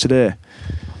where you are today?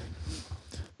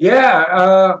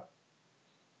 Yeah,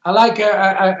 I like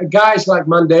guys like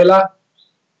Mandela,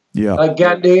 like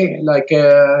Gandhi, like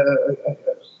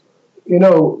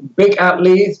big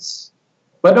athletes,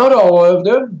 but not all of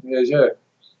them.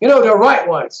 The right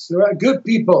ones, the right, good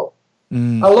people.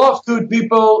 I love good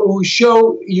people who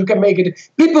show you can make it.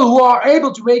 People who are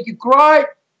able to make you cry,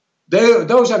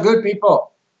 those are good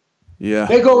people. Yeah.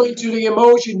 They go into the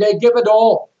emotion, they give it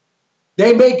all.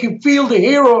 They make you feel the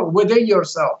hero within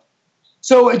yourself.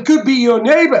 So it could be your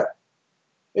neighbor.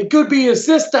 It could be your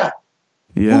sister.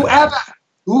 Yeah. Whoever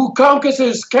who conquers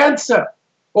his cancer,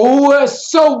 or who is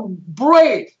so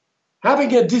brave,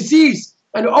 having a disease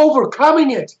and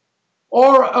overcoming it,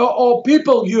 or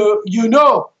people you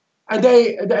know, and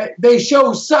they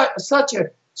show such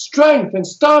a strength and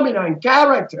stamina and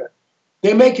character.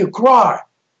 They make you cry.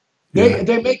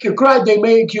 They make you cry. They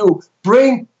make you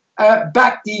bring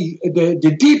back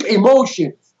the deep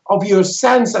emotion of your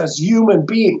sense as human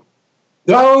being.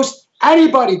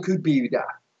 Anybody could be that.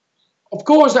 Of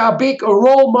course, there are big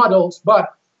role models,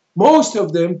 but most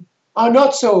of them are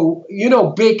not so,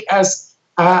 big as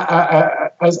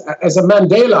a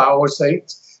Mandela, I would say.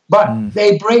 But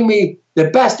they bring me the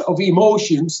best of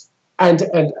emotions and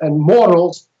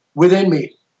morals within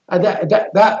me. And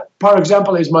that, for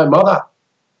example, is my mother.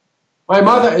 My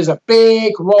mother is a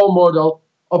big role model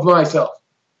of myself,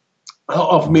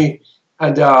 of me.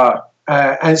 And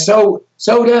so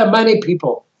there are many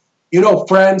people,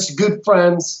 friends, good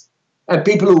friends, and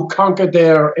people who conquered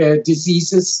their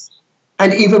diseases,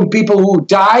 and even people who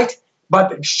died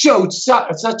but showed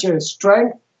such a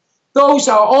strength. Those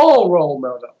are all role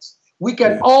models. We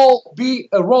can all be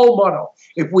a role model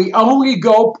if we only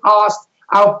go past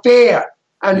our fear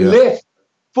and live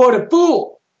for the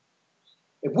full.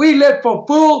 If we live for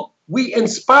full, we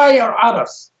inspire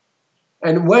others.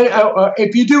 And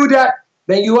if you do that,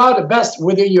 then you are the best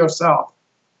within yourself.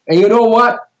 And you know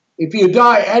what? If you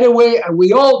die anyway, and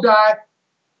we all die,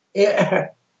 you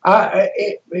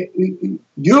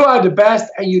are the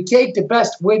best, and you take the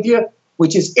best with you,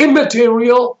 which is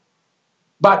immaterial,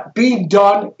 but being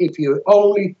done if you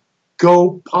only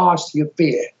go past your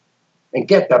fear and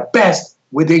get the best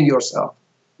within yourself.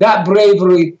 That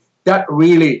bravery that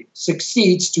really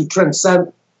succeeds to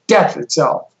transcend death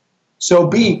itself. So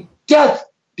be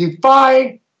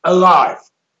death-defying alive.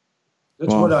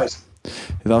 That's what I say.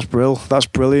 That's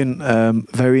brilliant.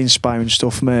 Very inspiring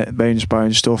stuff, mate. Very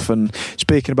inspiring stuff. And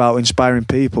speaking about inspiring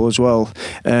people as well,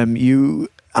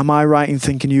 am I right in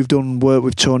thinking you've done work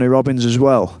with Tony Robbins as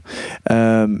well?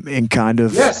 In kind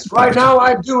of yes. Right now,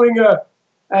 I'm doing for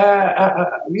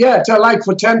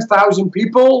 10,000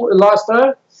 people last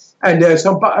time, and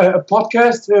some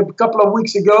podcast a couple of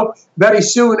weeks ago. Very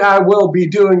soon, I will be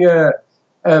doing a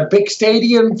big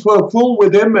stadium full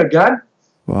with him again.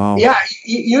 Wow. Yeah,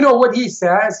 you know what he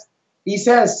says? He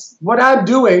says, what I'm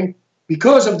doing,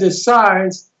 because of this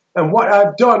science and what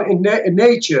I've done in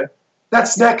nature,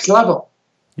 that's next level.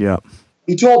 Yeah.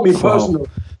 He told me personally.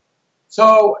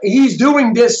 So he's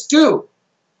doing this too.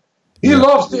 He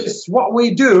loves this, what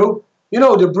we do,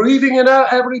 the breathing and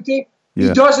everything. Yeah.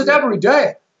 He does it every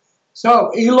day.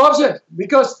 So he loves it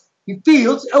because he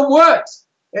feels it works.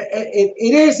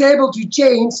 It is able to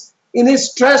change in his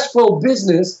stressful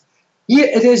business.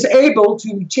 It is able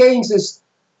to change this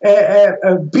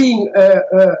being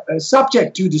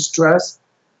subject to the stress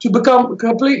to become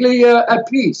completely at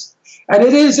peace. And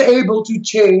it is able to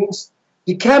change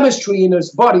the chemistry in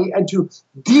his body and to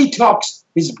detox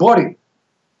his body.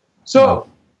 So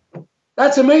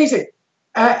that's amazing.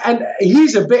 And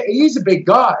he's a big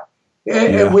guy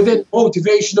within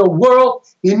motivational world.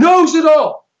 He knows it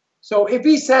all. So if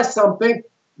he says something,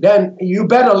 then you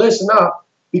better listen up,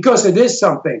 because it is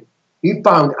something he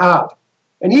found out.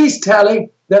 And he's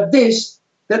telling that this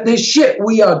shit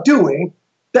we are doing,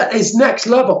 that is next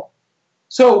level.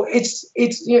 So it's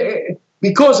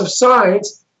because of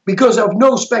science, because of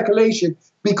no speculation,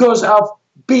 because of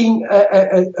being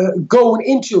going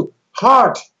into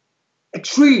hard,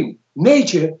 extreme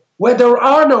nature, where there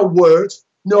are no words,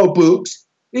 no books.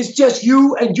 It's just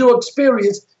you and your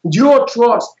experience, your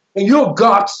trust, and your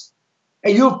guts,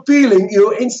 and your feeling,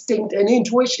 your instinct and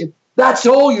intuition. That's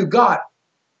all you got.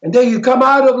 And then you come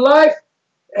out of life,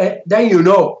 then you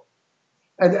know.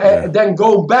 And then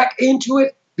go back into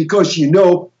it because you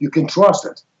know you can trust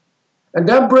it. And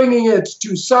then bringing it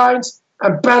to science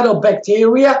and battle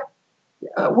bacteria,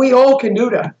 we all can do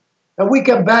that. And we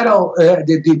can battle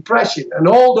the depression and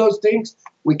all those things,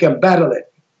 we can battle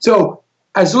it. So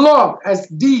as long as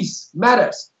these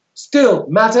matters still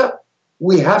matter,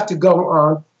 we have to go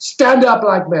on, stand up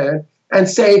like men, and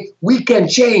say we can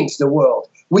change the world.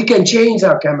 We can change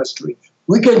our chemistry.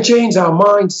 We can change our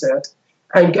mindset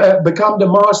and become the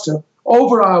master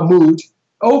over our mood,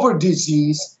 over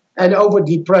disease, and over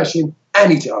depression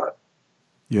anytime.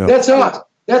 Yeah. That's us.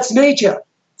 That's nature.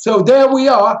 So there we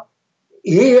are,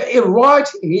 right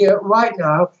here, right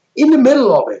now, in the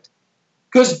middle of it.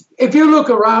 Because if you look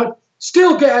around,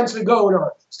 still cancer going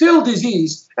on, still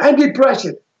disease and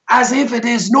depression, as if it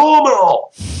is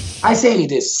normal. I say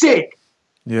it is sick.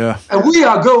 Yeah. And we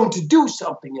are going to do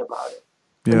something about it.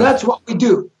 Yeah. And that's what we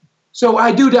do. So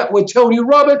I do that with Tony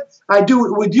Robbins. I do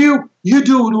it with you. You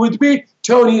do it with me.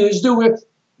 Tony is doing it.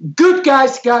 Good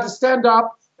guys got to stand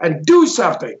up and do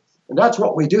something. And that's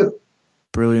what we do.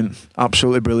 Brilliant.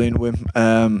 Absolutely brilliant, Wim.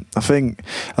 I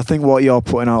think what you're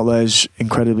putting out there is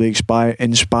incredibly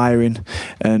inspiring.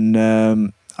 And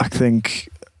I think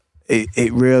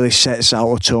it really sets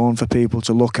out a tone for people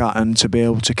to look at and to be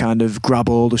able to kind of grab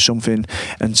hold of something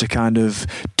and to kind of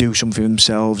do something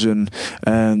themselves, and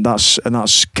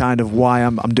that's kind of why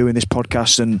I'm doing this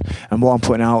podcast and what I'm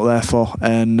putting out there for.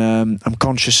 And I'm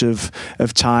conscious of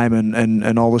time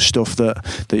and all the stuff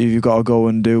that you've got to go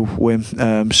and do,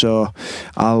 Wim. So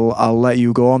I'll let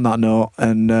you go on that note,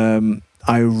 and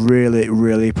I really,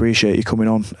 really appreciate you coming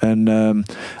on, and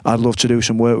I'd love to do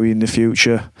some work with you in the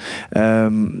future.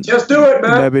 Just do it,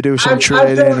 man. Maybe do some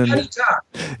training. Anytime.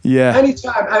 Yeah.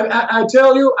 Anytime. I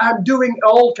tell you, I'm doing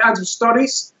all kinds of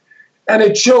studies, and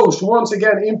it shows, once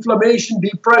again, inflammation,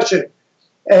 depression,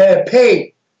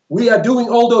 pain. We are doing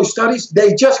all those studies.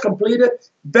 They just completed.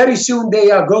 Very soon they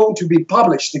are going to be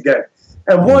published again.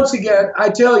 And once again, I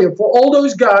tell you, for all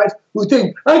those guys who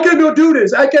think, I cannot do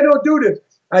this,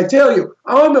 I tell you,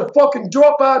 I'm a fucking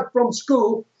dropout from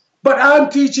school, but I'm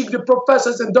teaching the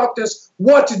professors and doctors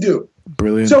what to do.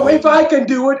 Brilliant. So if I can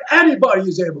do it, anybody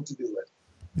is able to do it.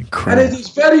 Incredible. And it is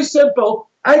very simple.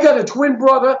 I got a twin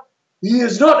brother. He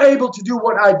is not able to do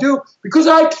what I do because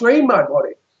I train my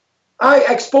body. I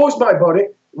expose my body.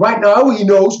 Right now, he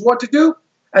knows what to do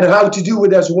and how to do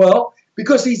it as well,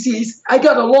 because he sees I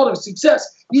got a lot of success.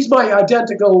 He's my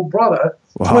identical brother,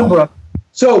 twin brother.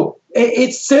 So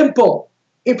it's simple.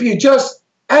 If you just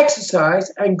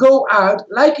exercise and go out,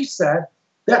 like you said,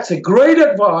 that's a great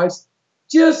advice.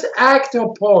 Just act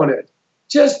upon it.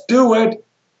 Just do it.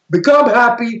 Become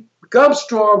happy, become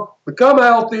strong, become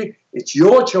healthy. It's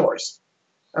your choice.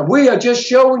 And we are just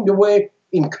showing the way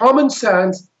in common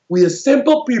sense. We are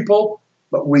simple people,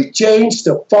 but we change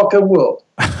the fucking world.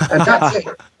 And that's it.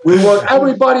 We want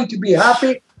everybody to be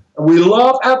happy. And we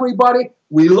love everybody.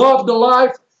 We love the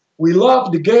life. We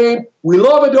love the game. We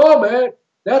love it all, man.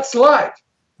 That's life.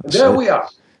 And there we are.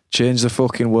 Change the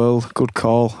fucking world. Good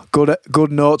call.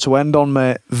 Good note to end on,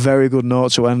 mate. Very good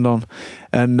note to end on.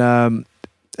 And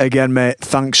again, mate,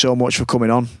 thanks so much for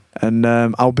coming on. And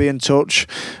I'll be in touch.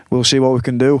 We'll see what we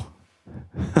can do.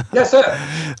 Yes, sir.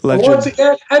 Once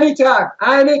again, anytime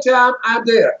I'm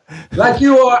there. Like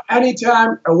you are,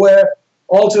 anytime, and we're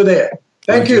also there.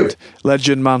 Thank you.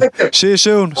 Legend, man. See you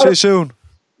soon. See you soon.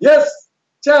 Yes.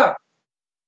 Ciao.